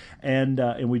noticed, and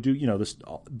we do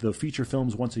the feature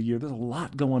films once a year. There's a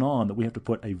lot going on that we have to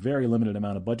put a very limited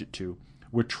amount of budget to.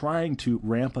 We're trying to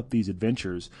ramp up these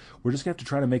adventures. We're just going to have to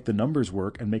try to make the numbers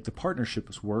work and make the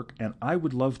partnerships work. And I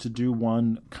would love to do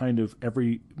one kind of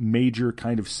every major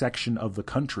kind of section of the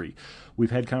country.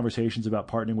 We've had conversations about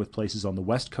partnering with places on the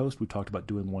West Coast. We've talked about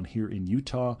doing one here in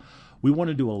Utah. We want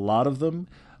to do a lot of them.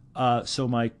 So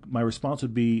my response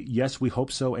would be, yes, we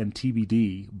hope so, and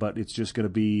TBD, but it's just going to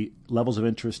be levels of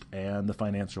interest and the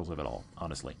financials of it all,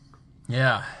 honestly.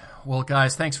 Yeah. Well,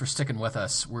 guys, thanks for sticking with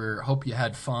us. We hope you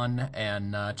had fun,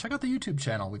 and check out the YouTube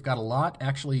channel. We've got a lot.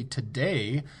 Actually,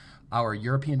 today, our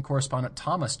European correspondent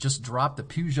Thomas just dropped the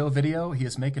Peugeot video. He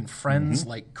is making friends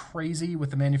like crazy with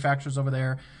the manufacturers over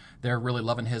there. They're really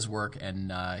loving his work,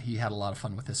 and he had a lot of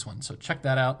fun with this one. So check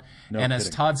that out. As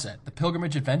Todd said, the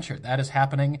Pilgrimage Adventure, that is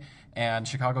happening, and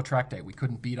Chicago Track Day. We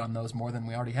couldn't beat on those more than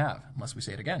we already have, unless we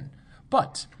say it again.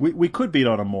 But we could beat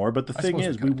on them more, but the thing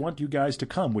is, we want you guys to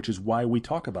come, which is why we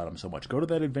talk about them so much. Go to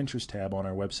that Adventures tab on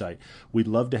our website. We'd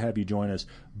love to have you join us.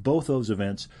 Both those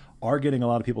events are getting a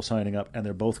lot of people signing up, and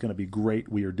they're both going to be great.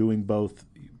 We are doing both.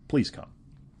 Please come.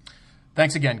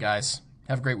 Thanks again, guys.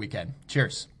 Have a great weekend.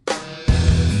 Cheers.